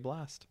that's gonna be a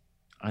blast.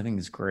 I think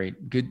it's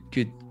great.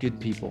 Good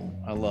people.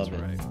 I love it.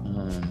 Right.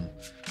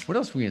 What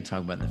else are we gonna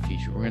talk about in the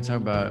future? We're gonna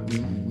talk about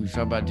we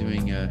thought about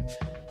doing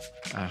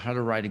how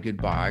to write a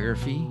good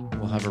biography.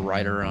 We'll have a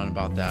writer on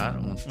about that. I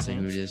won't say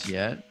who it is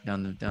yet.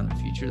 Down the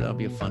future, that'll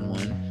be a fun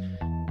one.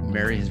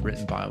 Mary has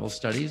written Bible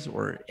studies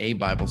or a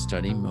Bible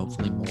study,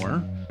 hopefully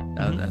more.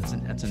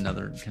 That's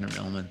another kind of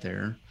element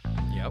there.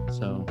 Yep.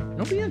 So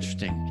it'll be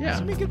interesting. Yeah,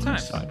 it'll be a good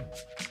time.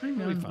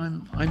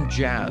 I'm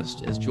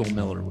jazzed, as Joel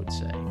Miller would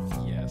say.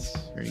 Yes.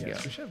 There you go.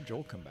 We should have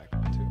Joel come back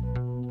on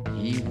too.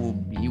 He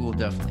will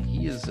definitely.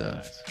 He is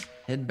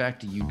heading back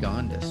to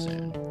Uganda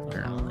soon,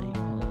 apparently,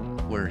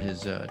 where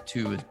his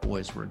two of his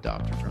boys were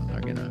adopted from. They're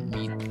gonna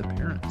meet the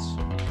parents.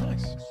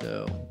 Nice.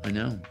 So I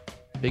know,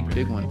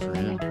 big one for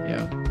him.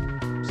 Yeah.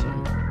 So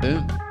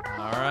boom.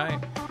 All right.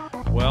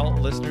 Well,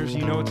 listeners,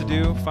 you know what to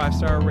do.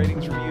 5-star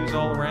ratings, reviews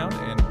all around,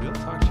 and we'll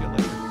talk to you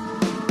later.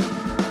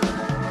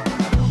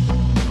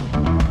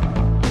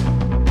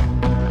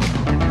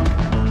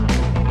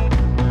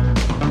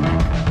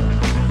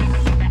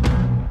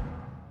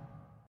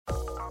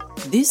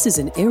 This is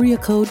an Area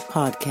Code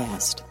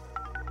Podcast.